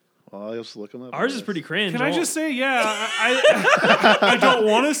 Well, I'll just look them up. Ours I is guess. pretty cringe. Can I just say, yeah, I don't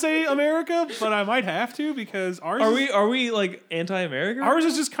want to say America, but I might have to because ours. Are we like anti-American? Ours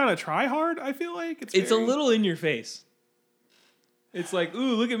is just kind of try hard. I feel like It's a very- little in your face. It's like,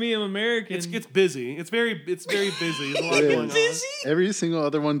 ooh, look at me, I'm American. It's busy. It's very busy. There's a lot It going is. on. Every single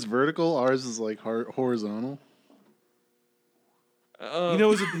other one's vertical. Ours is like horizontal. You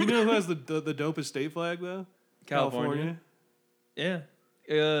know who has the dopest state flag though? California. Yeah.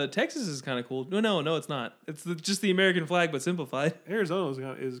 Texas is kind of cool. No, it's not. It's just the American flag, but simplified.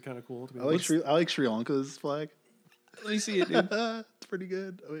 Arizona is kind of cool. To me. I like Sri Lanka's flag. Let me see it, dude. It's pretty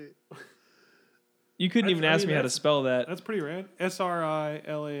good. Oh, wait. You couldn't even ask me how to spell that. That's pretty rad.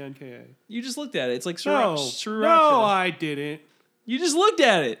 SRILANKA. You just looked at it. It's like No, Sriracha. I didn't. You just looked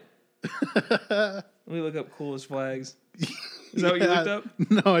at it. Let me look up coolest flags. Is that what you looked up?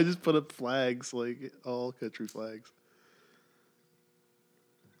 No, I just put up flags, like all country flags.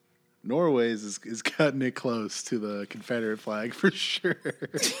 Norway's is cutting it close to the Confederate flag for sure.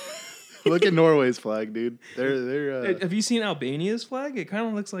 Look at Norway's flag, dude. They're Have you seen Albania's flag? It kind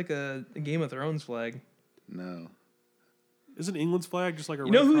of looks like a Game of Thrones flag. no. Isn't England's flag just like a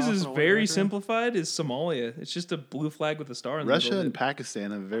You know red whose cross is on a white very background? simplified is Somalia. It's just a blue flag with a star in the Russia middle and of it.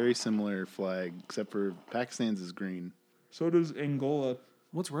 Pakistan have very similar flag, except for Pakistan's is green. So does Angola.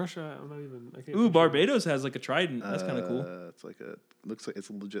 What's Russia? I'm not even. I can't Ooh, picture it. Barbados has like a trident. That's kind of cool. It's like looks like it's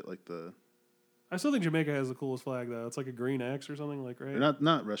legit like the I still think Jamaica has the coolest flag though. It's like a green X or something like right. or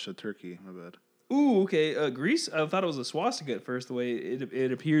not Russia, Turkey. My bad. Ooh, okay. Greece. I thought it was a swastika at first. The way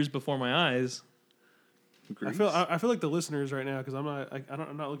it appears before my eyes. Greece? I feel like the listeners right now because I'm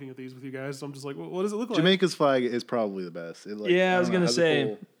not looking at these with you guys. So I'm just like, what does it look like? Jamaica's flag is probably the best. It, like, Yeah, I was don't know, gonna has a say.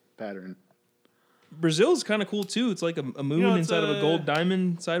 cool pattern. Brazil's kind of cool too. It's like a moon it's, inside of a gold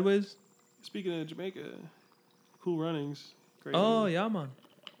diamond sideways. Speaking of Jamaica, Cool Runnings. Great Oh movie. yeah, man.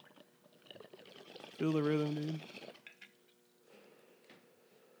 Feel the rhythm, dude.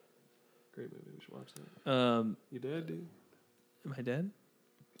 Great movie. We should watch that. You dead, dude? Am I dead?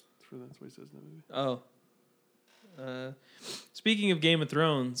 That's what he says in that movie. Oh. Speaking of Game of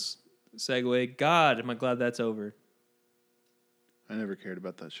Thrones, segue. God, am I glad that's over. I never cared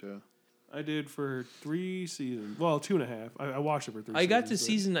about that show. I did for 3 seasons. Well, 2.5. I watched it for 3 I seasons. got to but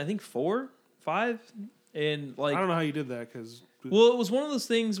season, I think 4, 5, and like. I don't know how you did that because. Well, it was one of those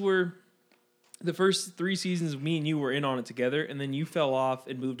things where the first 3 seasons, me and you were in on it together, and then you fell off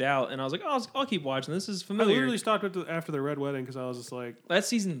and moved out, and I was like, oh, I'll keep watching. This is I familiar. literally stopped it after the Red Wedding because I was just like, That's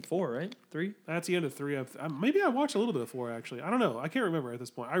season 4, right? 3? that's the end of 3. Maybe I watched a little bit of 4 actually. I don't know. I can't remember at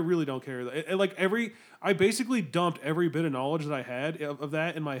this point. I really don't care. I basically dumped every bit of knowledge that I had of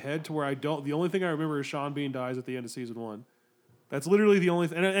that in my head to where I don't. The only thing I remember is Sean Bean dies at the end of season 1. That's literally the only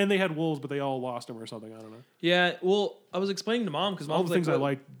thing. And they had wolves, but they all lost him or something. I don't know. Yeah, well, I was explaining to Mom because Mom All was the things I "What?"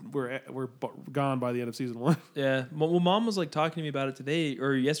 liked were gone by the end of season 1. Yeah, well, Mom was like talking to me about it today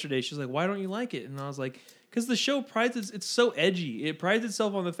or yesterday. She was like, "Why don't you like it?" And I was like, "Because the show it's so edgy. It prides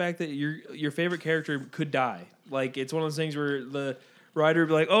itself on the fact that your favorite character could die. Like it's one of those things where the writer would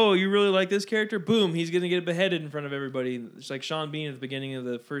be like, "Oh, you really like this character? Boom, he's gonna get beheaded in front of everybody." It's like Sean Bean at the beginning of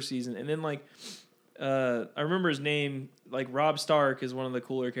the first season, and then like. I remember his name, like Robb Stark is one of the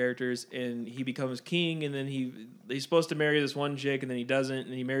cooler characters, and he becomes king, and then he's supposed to marry this one chick, and then he doesn't, and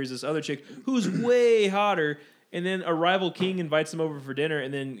then he marries this other chick who's way hotter, and then a rival king invites him over for dinner,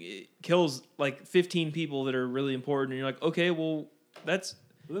 and then it kills like 15 people that are really important, and you're like, okay, well, that's...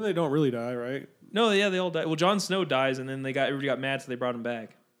 But then they don't really die, right? No, yeah, they all die. Well, Jon Snow dies, and then everybody got mad, so they brought him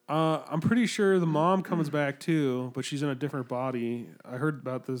back. I'm pretty sure the mom comes back too, but she's in a different body. I heard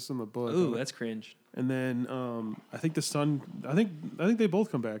about this in the book. Ooh, that's cringe. And then I think the son. I think they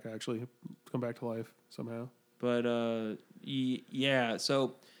both come back actually, come back to life somehow. But yeah,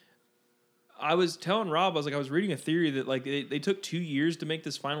 so I was telling Rob, I was reading a theory that like they took 2 years to make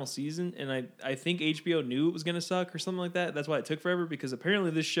this final season, and I think HBO knew it was gonna suck or something like that. That's why it took forever because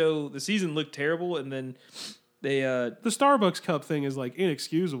apparently this show the season looked terrible, and then they the Starbucks cup thing is like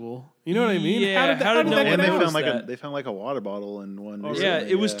inexcusable. You know what I mean? Yeah, how did no that one get And out? they found like a water bottle in one. Oh, recently, yeah,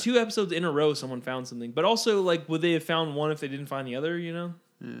 it was 2 episodes in a row. Someone found something, but also like would they have found one if they didn't find the other? You know?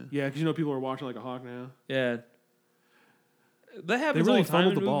 Yeah, because people are watching like a hawk now. Yeah. That happens really all the time in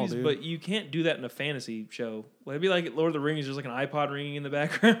fumbled the ball, movies, dude. but you can't do that in a fantasy show. Like, it'd be like Lord of the Rings, there's like an iPod ringing in the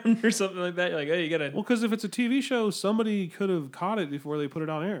background or something like that. You're like, hey, you gotta... Well, because if it's a TV show, somebody could have caught it before they put it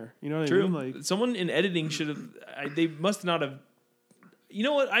on air. You know what True. I mean? Like, Someone in editing should have... They must not have... You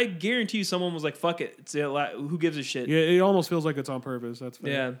know what? I guarantee you someone was like, fuck it. Who gives a shit? yeah, it almost feels like it's on purpose. That's fair.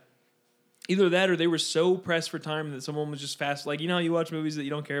 Yeah. Either that or they were so pressed for time that someone was just fast. Like, you know how you watch movies that you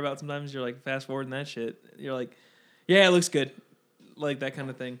don't care about sometimes? You're like, fast forwarding that shit. You're like, yeah, it looks good. Like, that kind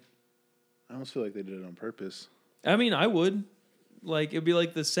of thing. I almost feel like they did it on purpose. I mean, I would. Like, it'd be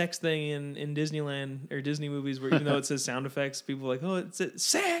like the sex thing in Disneyland or Disney movies where even though it says sound effects, people are like, oh, it's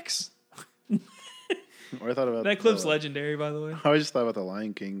sex! Or I thought about That clip's legendary, by the way. I just thought about the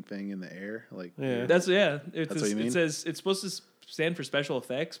Lion King thing in the air. Like, Yeah. That's what you mean? It says it's supposed to stand for special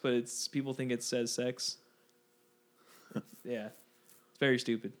effects, but people think it says sex. Yeah, it's very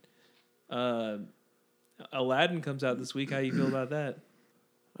stupid. Aladdin comes out this week. How you feel about that?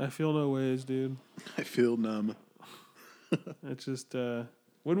 I feel no ways, dude. I feel numb. It's just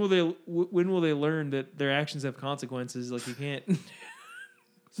When will they learn that their actions have consequences? Like you can't.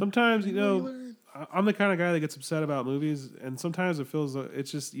 sometimes I'm the kind of guy that gets upset about movies, and sometimes it feels it's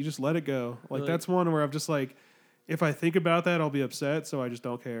just you just let it go. Like Really? that's one where I'm just like, if I think about that, I'll be upset, so I just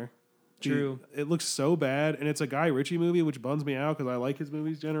don't care. True. It looks so bad, and it's a Guy Ritchie movie, which bums me out because I like his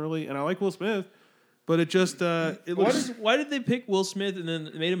movies generally, and I like Will Smith, but it just it looks. Why did they pick Will Smith and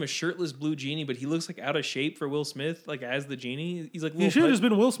then made him a shirtless blue genie? But he looks like out of shape for Will Smith, like as the genie. He's like He should have just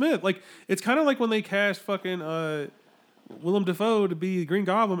been Will Smith. Like it's kind of like when they cast fucking Willem Dafoe to be Green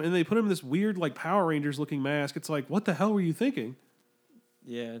Goblin, and they put him in this weird like Power Rangers looking mask. It's like, what the hell were you thinking?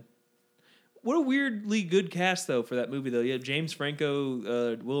 Yeah. What a weirdly good cast though for that movie though. You have James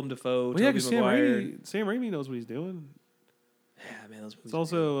Franco, Willem Dafoe, Well, yeah, Tobey because Sam Maguire. Sam Raimi knows what he's doing. Yeah, man, those movies. It's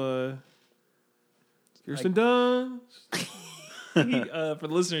also Kirsten Dunst. For the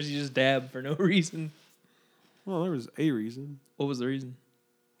listeners, you just dab for no reason. Well, there was a reason. What was the reason?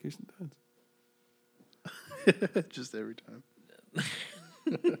 Kirsten Dunst. Just every time.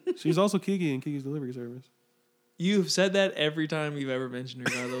 She's also Kiki in Kiki's Delivery Service. You've said that every time you've ever mentioned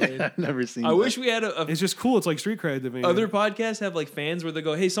her, by the way. I've never seen I that. wish we had a It's just cool. It's like street cred to me. other podcasts have like fans where they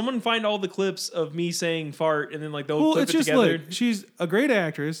go, "Hey, someone find all the clips of me saying fart," and then like they'll well, clip it's it just together. look. She's a great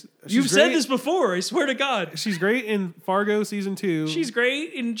actress. You've said this before. I swear to God. She's great in Fargo season 2. She's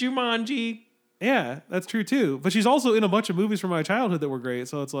great in Jumanji. Yeah, that's true too. But she's also in a bunch of movies from my childhood that were great.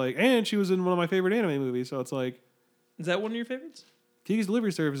 So it's like, and she was in one of my favorite anime movies. So it's like, Is that one of your favorites? Kiki's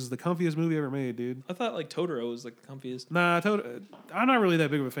Delivery Service is the comfiest movie ever made, dude. I thought like Totoro was like the comfiest. Nah, I'm not really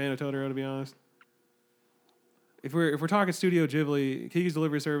that big of a fan of Totoro, to be honest. If we're talking Studio Ghibli, Kiki's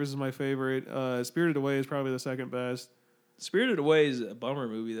Delivery Service is my favorite. Spirited Away is probably the second best. Spirited Away is a bummer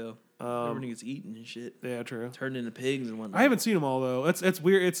movie though. Everyone gets eaten and shit, Yeah, true. turned into pigs and whatnot. I haven't seen them all though. It's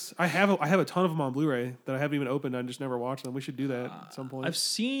weird. I have a ton of them on Blu-ray that I haven't even opened. I just never watched them. We should do that at some point. I've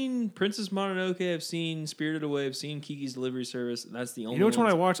seen Princess Mononoke. I've seen Spirited Away. I've seen Kiki's Delivery Service. And that's the only. You know which one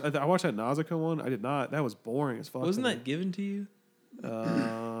I ones. watched? I watched that Nausicaa one. I did not. That was boring as fuck. Wasn't to me. that given to you?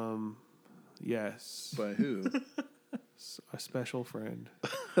 Yes. By who? A special friend.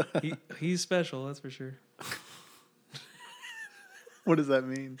 He's special, that's for sure. What does that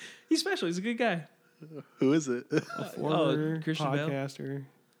mean? He's special. He's a good guy. Who is it? A former Christian Bale? podcaster.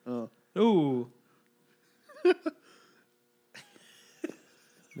 Oh. Ooh.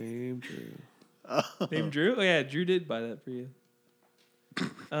 Named Drew. Named Drew? Oh, yeah, Drew did buy that for you.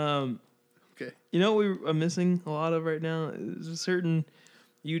 Okay. You know what I'm missing a lot of right now? There's a certain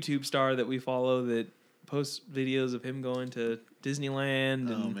YouTube star that we follow that posts videos of him going to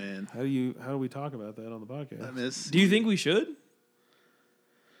Disneyland. Oh And man. How do we talk about that on the podcast? I miss. do you think we should?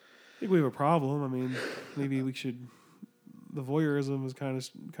 I think we have a problem. I mean, maybe we should. The voyeurism is kind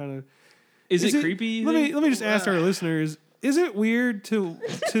of. Is it creepy? you Let think? me just ask our listeners: is it weird to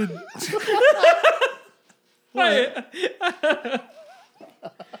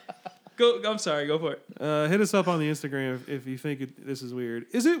Go. I'm sorry. Go for it. hit us up on the Instagram if you think this is weird?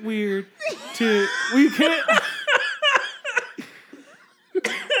 Is it weird to we can't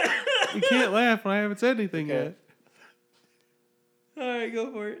you can't laugh when I haven't said anything yet? All right,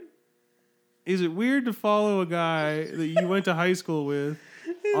 go for it. Is it weird to follow a guy that you went to high school with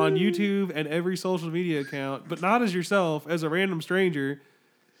on YouTube and every social media account, but not as yourself, as a random stranger,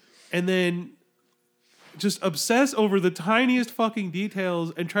 and then just obsess over the tiniest fucking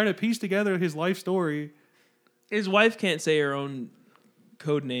details and try to piece together his life story? His wife can't say her own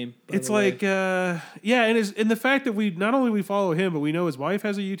code name. It's like, and the fact that we not only we follow him, but we know his wife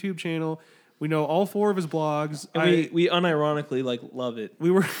has a YouTube channel. We know all 4 of his blogs. and we unironically like love it. We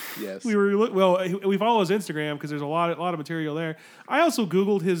were Yes. we follow his Instagram because there's a lot of material there. I also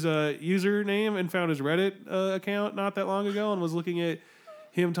Googled his username and found his Reddit account not that long ago and was looking at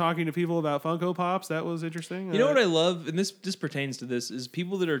him talking to people about Funko Pops. That was interesting. You know what I love, and this pertains to this, is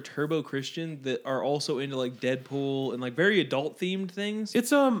people that are turbo Christian that are also into like Deadpool and like very adult themed things. It's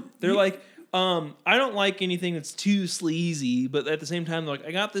They're like, I don't like anything that's too sleazy, but at the same time, they're like,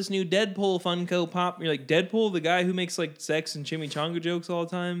 I got this new Deadpool Funko Pop. And you're like, Deadpool, the guy who makes like sex and chimichanga jokes all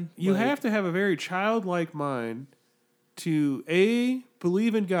the time. You Like, have to have a very childlike mind to A,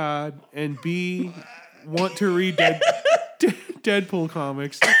 believe in God, and B, want to read Deadpool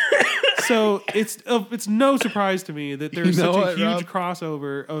comics. So it's no surprise to me that there's You know such a what, huge Rob?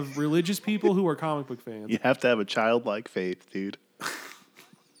 crossover of religious people who are comic book fans. You have to have a childlike faith, dude.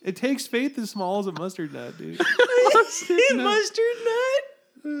 It takes faith as small as a mustard nut, dude. Mustard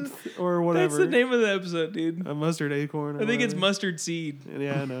nut? Or whatever. That's the name of the episode, dude. A mustard acorn. Or I think it's whatever. mustard seed.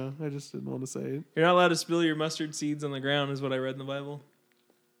 Yeah, I know. I just didn't want to say it. You're not allowed to spill your mustard seeds on the ground, is what I read in the Bible.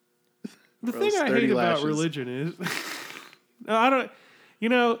 The Gross, thing I 30 hate about lashes. religion is, no, I don't. You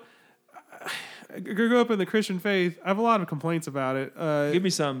know, I grew up in the Christian faith. I have a lot of complaints about it. Give me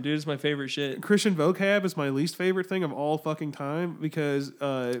some, dude. It's my favorite shit. Christian vocab is my least favorite thing of all fucking time because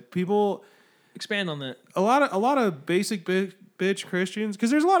people, Expand on that. a lot of basic bitch Christians, because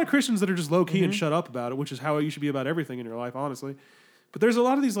there's a lot of Christians that are just low key and shut up about it, which is how you should be about everything in your life, honestly. But there's a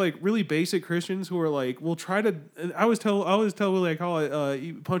lot of these like really basic Christians who are like, will try to. I always tell Willie, I call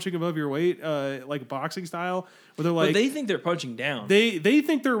it punching above your weight, like boxing style, where they're like, But they think they're punching down. they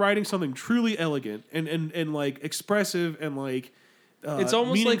think they're writing something truly elegant and like expressive and like. It's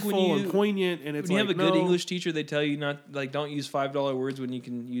almost like when meaningful you and poignant, and it's when you like, have a good no. English teacher, they tell you not like don't use $5 words when you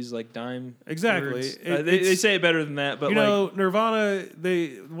can use like dime. Exactly. words. It- They it's- say it better than that, but You like know, Nirvana,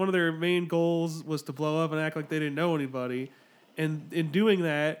 one of their main goals was to blow up and act like they didn't know anybody, and in doing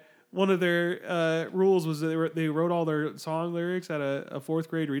that, one of their rules was that they wrote all their song lyrics at a fourth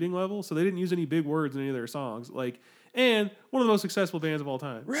grade reading level, so they didn't use any big words in any of their songs. Like, and one of the most successful bands of all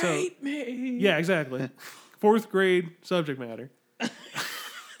time. Write me. Yeah, exactly. Fourth grade subject matter.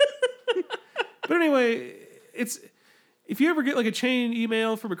 But anyway, it's if you ever get like a chain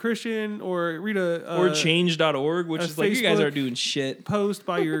email from a Christian or read Or change.org, which a is like you guys Facebook aren't doing shit. post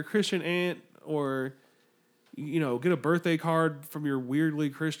by your Christian aunt, or get a birthday card from your weirdly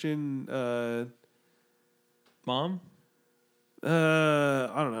Christian Mom,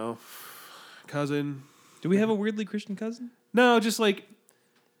 I don't know, cousin. do we have a weirdly Christian cousin? No, just like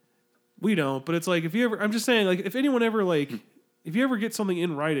we don't, but it's like if you ever, I'm just saying, like if anyone ever like if you ever get something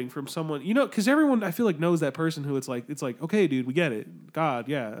in writing from someone, because everyone I feel like knows that person who it's like okay, dude, we get it. God,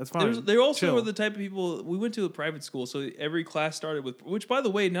 yeah, that's fine. They also Chill. are the type of people. We went to a private school, so every class started with. Which, by the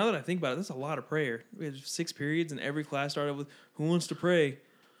way, now that I think about it, that's a lot of prayer. We had 6 periods, and every class started with "Who wants to pray?"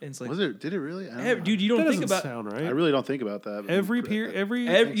 And it's like, Did it really? I don't know. dude, you don't That think doesn't about sound right. I really don't think about that. every period,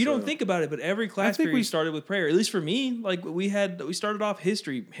 you don't so. think about it, but every class think period we- started with prayer. At least for me, like we started off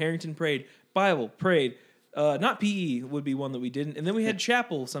history. Harrington prayed, Bible prayed. Not PE would be one that we didn't, and then we had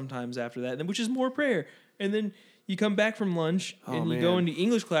chapel sometimes after that, which is more prayer. And then you come back from lunch and you go man. into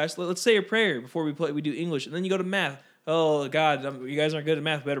English class. Let's say a prayer before we do English, and then you go to math. Oh God, you guys aren't good at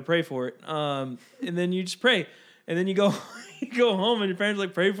math. Better pray for it. And then you just pray, and then you go you go home, and your parents are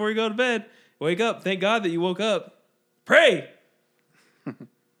like, pray before you go to bed. Wake up. Thank God that you woke up. Pray.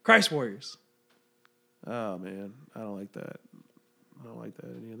 Christ warriors. Oh man, I don't like that. I don't like that.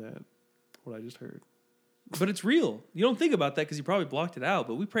 Any of that. What I just heard. But it's real. You don't think about that because you probably blocked it out.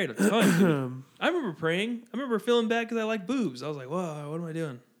 But we prayed a ton. Dude. I remember praying. I remember feeling bad because I like boobs. I was like, whoa, what am I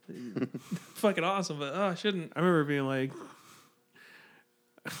doing? Fucking awesome, but I shouldn't. I remember being like,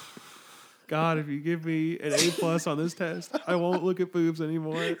 God, if you give me an A+ on this test, I won't look at boobs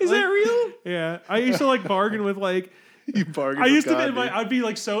anymore. Is that real? Yeah, I used to like bargain with like. You bargained. I used with to God, be. dude. I'd be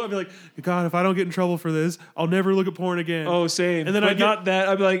like, God, if I don't get in trouble for this, I'll never look at porn again. Oh, same. And then but I'd not that.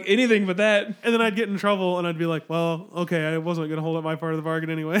 I'd be like, anything but that. And then I'd get in trouble, and I'd be like, well, okay, I wasn't gonna hold up my part of the bargain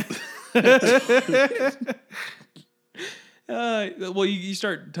anyway. Well, you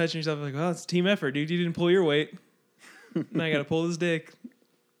start touching yourself like, well, it's a team effort, dude. You didn't pull your weight. Now I got to pull this dick.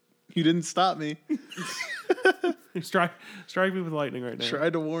 You didn't stop me. strike me with lightning right now.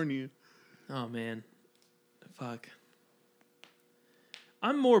 Tried to warn you. Oh, man. Fuck.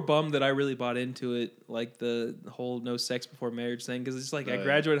 I'm more bummed that I really bought into it, like the whole no sex before marriage thing, because it's like I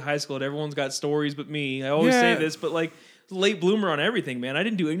graduated high school and everyone's got stories but me. I always say this, but like late bloomer on everything, man. I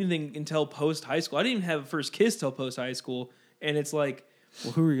didn't do anything until post high school. I didn't even have a first kiss till post high school, and it's like,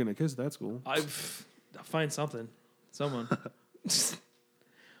 Well, who are you gonna kiss at that school? I'll find someone.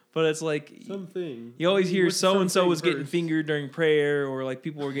 But it's like Something. you always hear What's so and so something was getting first? fingered during prayer, or like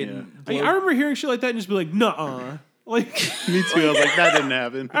people were getting. I remember hearing shit like that and just be like, nuh-uh. Like, Me too. I was like, that didn't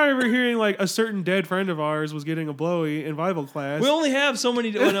happen. I remember hearing like a certain dead friend of ours was getting a blowy in Bible class. We only have so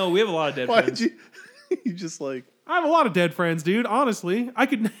many. Oh no, we have a lot of dead Why friends. did you? You just like. I have a lot of dead friends, dude. Honestly, I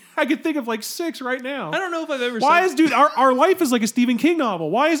could think of like 6 right now. I don't know if I've ever. Why is dude our life is like a Stephen King novel?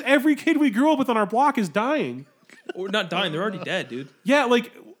 Why is every kid we grew up with on our block is dying? Or not dying? They're already dead, dude. Yeah,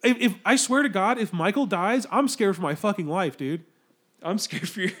 like if I swear to God, if Michael dies, I'm scared for my fucking life, dude. I'm scared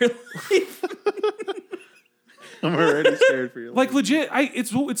for your life. I'm already scared for your life. Like legit,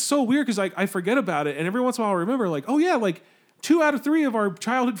 it's so weird because I forget about it, and every once in a while I remember like, oh yeah, like 2 out of 3 of our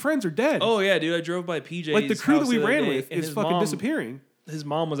childhood friends are dead. Oh yeah, dude. I drove by PJ's. like the crew that house we the other ran day, with and is his fucking mom- disappearing. His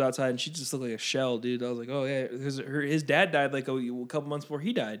mom was outside, and she just looked like a shell, dude. I was like, oh yeah, because his dad died like a couple months before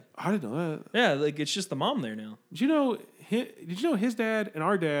he died. I didn't know that. Yeah, like it's just the mom there now. Did you know his dad and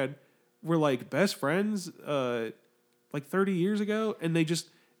our dad were like best friends like 30 years ago, and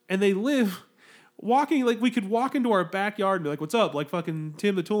they live walking, like we could walk into our backyard and be like, what's up, like fucking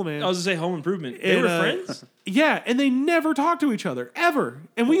Tim the Tool Man. I was gonna say Home Improvement. They And, were friends. Yeah, and they never talked to each other ever,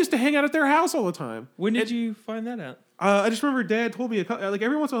 and we used to hang out at their house all the time. When did you find that out? I just remember Dad told me like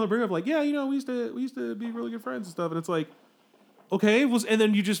every once in a while he'll bring up like, yeah, we used to be really good friends and stuff, and it's like, okay, and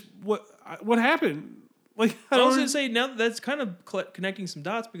then you just what happened? Like I was don't- gonna say now that's kind of connecting some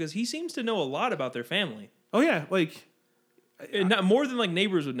dots because he seems to know a lot about their family. oh yeah, like And not more than like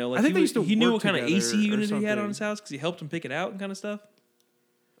neighbors would know. Like I think they used to he knew work what kind of together AC or unit he had something. on his house because he helped him pick it out and kind of stuff.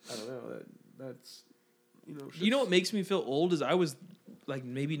 I don't know. That's You know what makes me feel old is I was like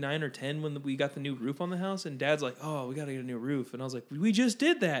maybe 9 or 10 when we got the new roof on the house, and Dad's like, "Oh, we got to get a new roof," and I was like, "We just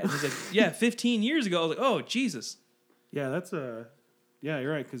did that." And he's like, "Yeah, 15 years ago." I was like, "Oh, Jesus." Yeah, that's yeah,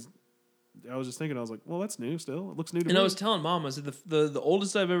 you're right. Because I was just thinking, I was like, well, that's new still. It looks new to me. And I was telling Mom, I said the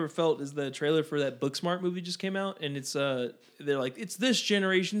oldest I've ever felt is the trailer for that Booksmart movie just came out, and it's they're like, it's this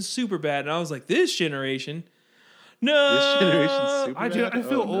generation's super bad, and I was like, this generation. No, This generation's super I bad?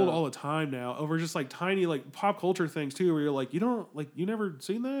 feel Oh, old no. all the time now over just like tiny like pop culture things too, where you're like, you never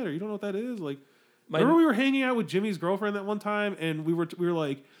seen that or you don't know what that is. Like, remember we were hanging out with Jimmy's girlfriend that one time, and we were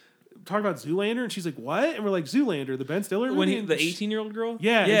like talking about Zoolander, and she's like, what? And we're like, Zoolander, the Ben Stiller movie. when And the 18-year-old girl.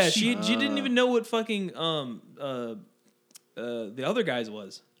 Yeah, yeah, and she didn't even know what fucking the other guys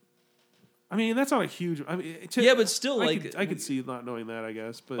was. I mean, that's not a huge. I mean, Yeah, but still, I like, I could see not knowing that, I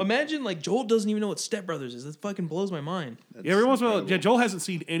guess. But imagine like Joel doesn't even know what Step Brothers is. That fucking blows my mind. yeah, every once in a while, incredible. yeah, Joel hasn't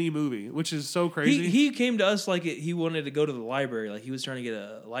seen any movie, which is so crazy. He came to us like he wanted to go to the library. Like he was trying to get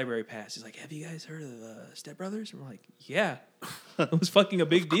a library pass. He's like, "Have you guys heard of Step Brothers?" And we're like, "Yeah." It was fucking a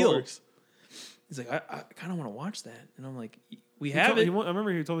big deal. course. He's like, I kind of want to watch that. And I'm like, we He have told- it. he wa- I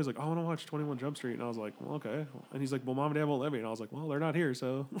remember he told me, he's like, oh, I want to watch 21 Jump Street. And I was like, well, okay. And he's like, well, Mom and Dad won't let me. And I was like, well, they're not here.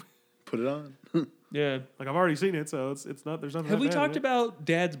 So, Put it on. Yeah. like, I've already seen it. So it's not, there's nothing. Have that we bad in talked it. about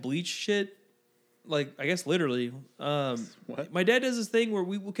Dad's bleach shit? Like, I guess literally. What? My dad does this thing where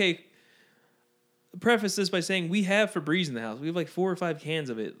preface this by saying we have Febreze in the house. We have like 4 or 5 cans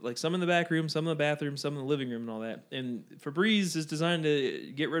of it. Like some in the back room, some in the bathroom, some in the living room and all that. And Febreze is designed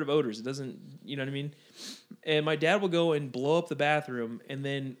to get rid of odors. It doesn't, you know what I mean? And my dad will go and blow up the bathroom and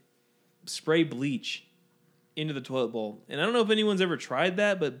then spray bleach into the toilet bowl. And I don't know if anyone's ever tried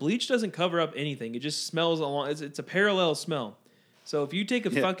that, but bleach doesn't cover up anything. It just smells along. It's a parallel smell. So if you take a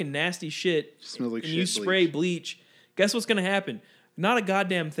Yeah. fucking nasty shit Smells like and shit you spray bleach, guess what's going to happen? Not a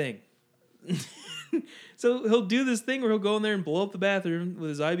goddamn thing. So he'll do this thing where he'll go in there and blow up the bathroom with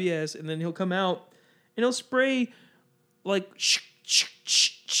his IBS, and then he'll come out and he'll spray like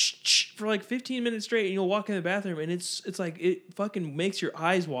for like 15 minutes straight, and you'll walk in the bathroom and it's like it fucking makes your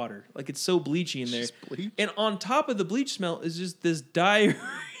eyes water. Like it's so bleachy in there. Just bleach? And on top of the bleach smell is just this diarrhea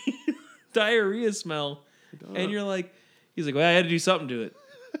smell. And you're like, he's like, well, I had to do something to it.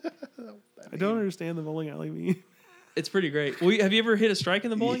 I don't understand the bowling alley meme. It's pretty great. Well, have you ever hit a strike in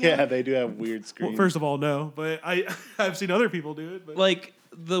the bowling Yeah, alley? they do have weird screens. Well, first of all, no, but I've seen other people do it. But Like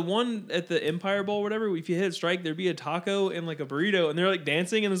the one at the Empire Bowl, or whatever. If you hit a strike, there'd be a taco and like a burrito, and they're like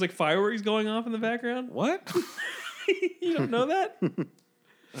dancing, and there's like fireworks going off in the background. what? You don't know that?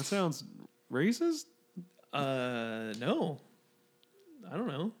 That sounds racist. No, I don't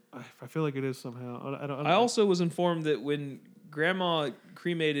know. I feel like it is somehow. I don't I also was informed that when Grandma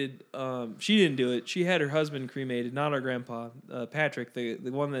cremated, she didn't do it. She had her husband cremated, not our grandpa, Patrick, the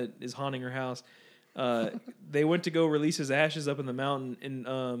one that is haunting her house. They went to go release his ashes up in the mountain,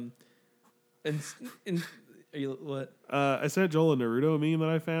 and are you what? I sent Joel a Naruto meme that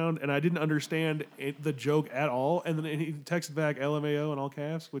I found, and I didn't understand the joke at all. And then he texted back LMAO in all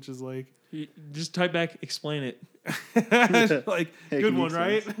caps, which is like, You just type back, explain it. like Hey, good can one, you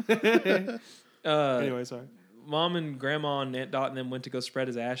right? Anyway, sorry. Mom and Grandma and Aunt Dot and them went to go spread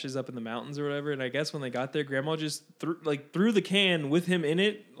his ashes up in the mountains or whatever. And I guess when they got there, Grandma just threw the can with him in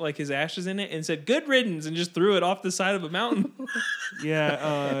it, like his ashes in it, and said "Good riddance," and just threw it off the side of a mountain.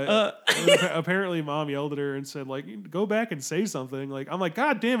 Yeah. Apparently, Mom yelled at her and said, "Like, go back and say something." Like, I'm like,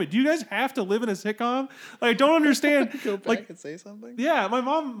 God damn it! Do you guys have to live in a sitcom? Like, I don't understand. Go back like, and say something? yeah, my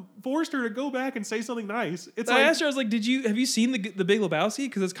mom forced her to go back and say something nice. It's I like, asked her, I was like, have you seen the Big Lebowski?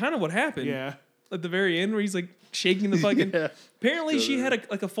 Because it's kind of what happened. yeah. At the very end, where he's like shaking the fucking. Yeah. Apparently, she Go had a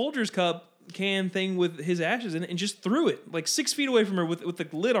Folgers cup can thing with his ashes in it and just threw it like 6 feet away from her with the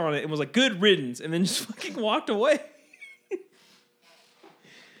lid on it and was like, "Good riddance," and then just fucking walked away.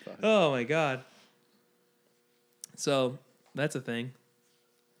 Oh my god. So that's a thing.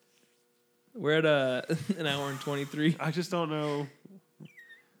 We're at an hour and 23. I just don't know.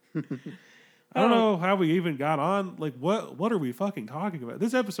 I don't know how we even got on. Like, what are we fucking talking about?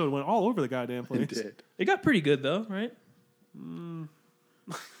 This episode went all over the goddamn place. It did. It got pretty good though, right?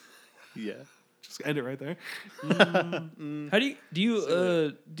 Yeah. Just end it right there. How do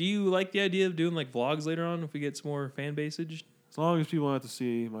you like the idea of doing like vlogs later on if we get some more fan basage? As long as people want to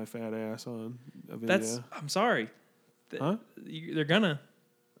see my fat ass on a video. I'm sorry. Huh? They're gonna.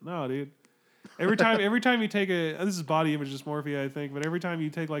 No, dude. Every time you take this is body image dysmorphia, I think, but every time you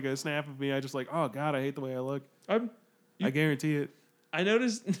take like a snap of me, I just like, oh god, I hate the way I look. I guarantee it. I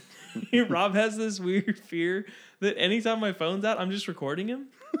noticed Rob has this weird fear that anytime my phone's out, I'm just recording him.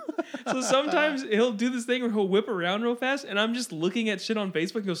 So sometimes he'll do this thing where he'll whip around real fast, and I'm just looking at shit on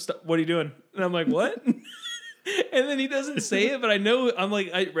Facebook and goes, "What are you doing?" And I'm like, "What?" And then he doesn't say it, but I know I'm like,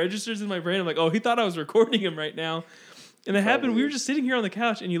 it registers in my brain. I'm like, "Oh, he thought I was recording him right now." And it happened. We were just sitting here on the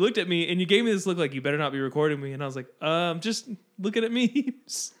couch, and you looked at me, and you gave me this look like you better not be recording me. And I was like, just looking at me."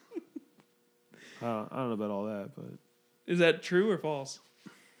 I don't know about all that, but Is that true or false?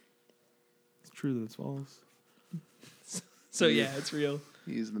 it's true that it's false. So yeah, it's real.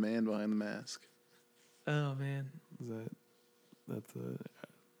 He's the man behind the mask. Oh man, Is that's a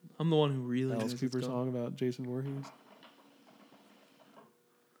I'm the one who really Alice knows Cooper it's song about Jason Voorhees?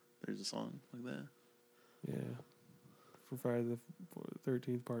 There's a song like that. Yeah. For Friday the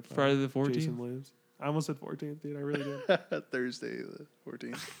 13th, part 5. Friday the 14th? Jason Lives. I almost said 14th, dude. I really did. Thursday the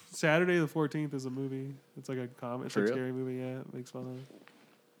 14th. Saturday the 14th is a movie. It's like a comedy. It's For like a real? scary movie. Yeah, it makes fun of.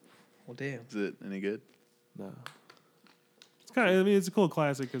 Well, damn. Is it any good? No. It's kind of. I mean, it's a cool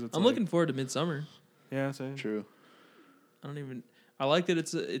classic because it's. I'm like, looking forward to Midsummer. Yeah, same. True. I like that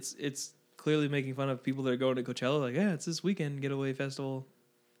it's clearly making fun of people that are going to Coachella. Like, yeah, it's this weekend getaway festival.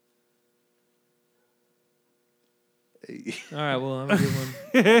 Hey. All right, well, have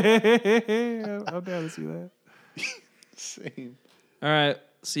a good one. I'm down to see that. Same. All right,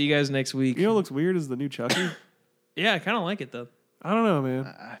 see you guys next week. You know what looks weird is the new Chucky. Yeah, I kind of like it though. I don't know, man.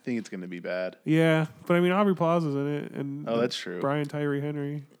 I think it's gonna be bad. Yeah, but I mean, Aubrey Plaza's in it, and Oh, that's true. Brian Tyree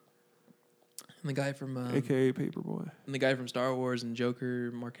Henry, And the guy from aka Paperboy. and the guy from Star Wars and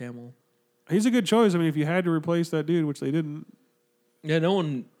Joker, Mark Hamill. He's a good choice. I mean, if you had to replace that dude, which they didn't, Yeah, no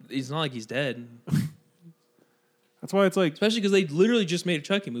one. It's not like he's dead. that's why it's like Especially because they literally just made a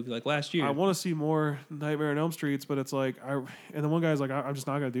Chucky movie like last year. I want to see more Nightmare on Elm Streets, but it's like and the one guy's like, I'm just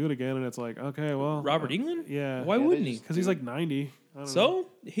not gonna do it again, and it's like, okay, well, Robert Englund? yeah, Why Yeah, wouldn't they he? because he's like 90. I don't know. So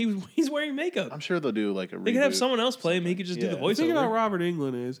he's wearing makeup. I'm sure they'll do like a. They could have reboot. someone else play him. He could just do the Yeah. The thing about voiceover. Robert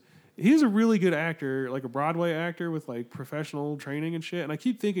Englund is he's a really good actor, like a Broadway actor with like professional training and shit. And I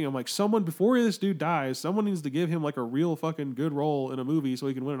keep thinking, I'm like, someone before this dude dies, someone needs to give him like a real fucking good role in a movie so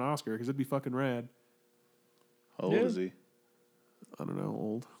he can win an Oscar because it'd be fucking rad. How old Yeah. is he? I don't know,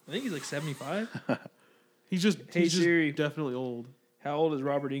 old. I think he's like 75. He's just Hey, he's just Siri. definitely old. How old is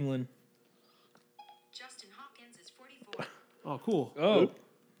Robert Englund? Justin Hawkins is 44. Oh, cool. Oh,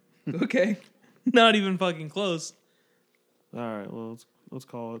 okay. Not even fucking close. All right, well let's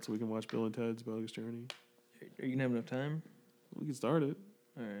call it so we can watch Bill and Ted's Bogus Journey. Are you gonna have enough time? We can start it.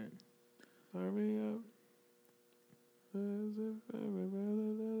 All right. Start me up. As if I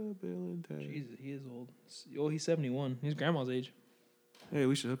remember Bill and Ted. Jesus, he is old. Oh, he's 71. He's grandma's age. Hey,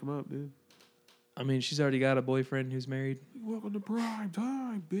 we should hook him up, dude. I mean, she's already got a boyfriend who's married. Welcome to prime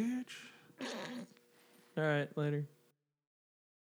time, bitch. All right, later.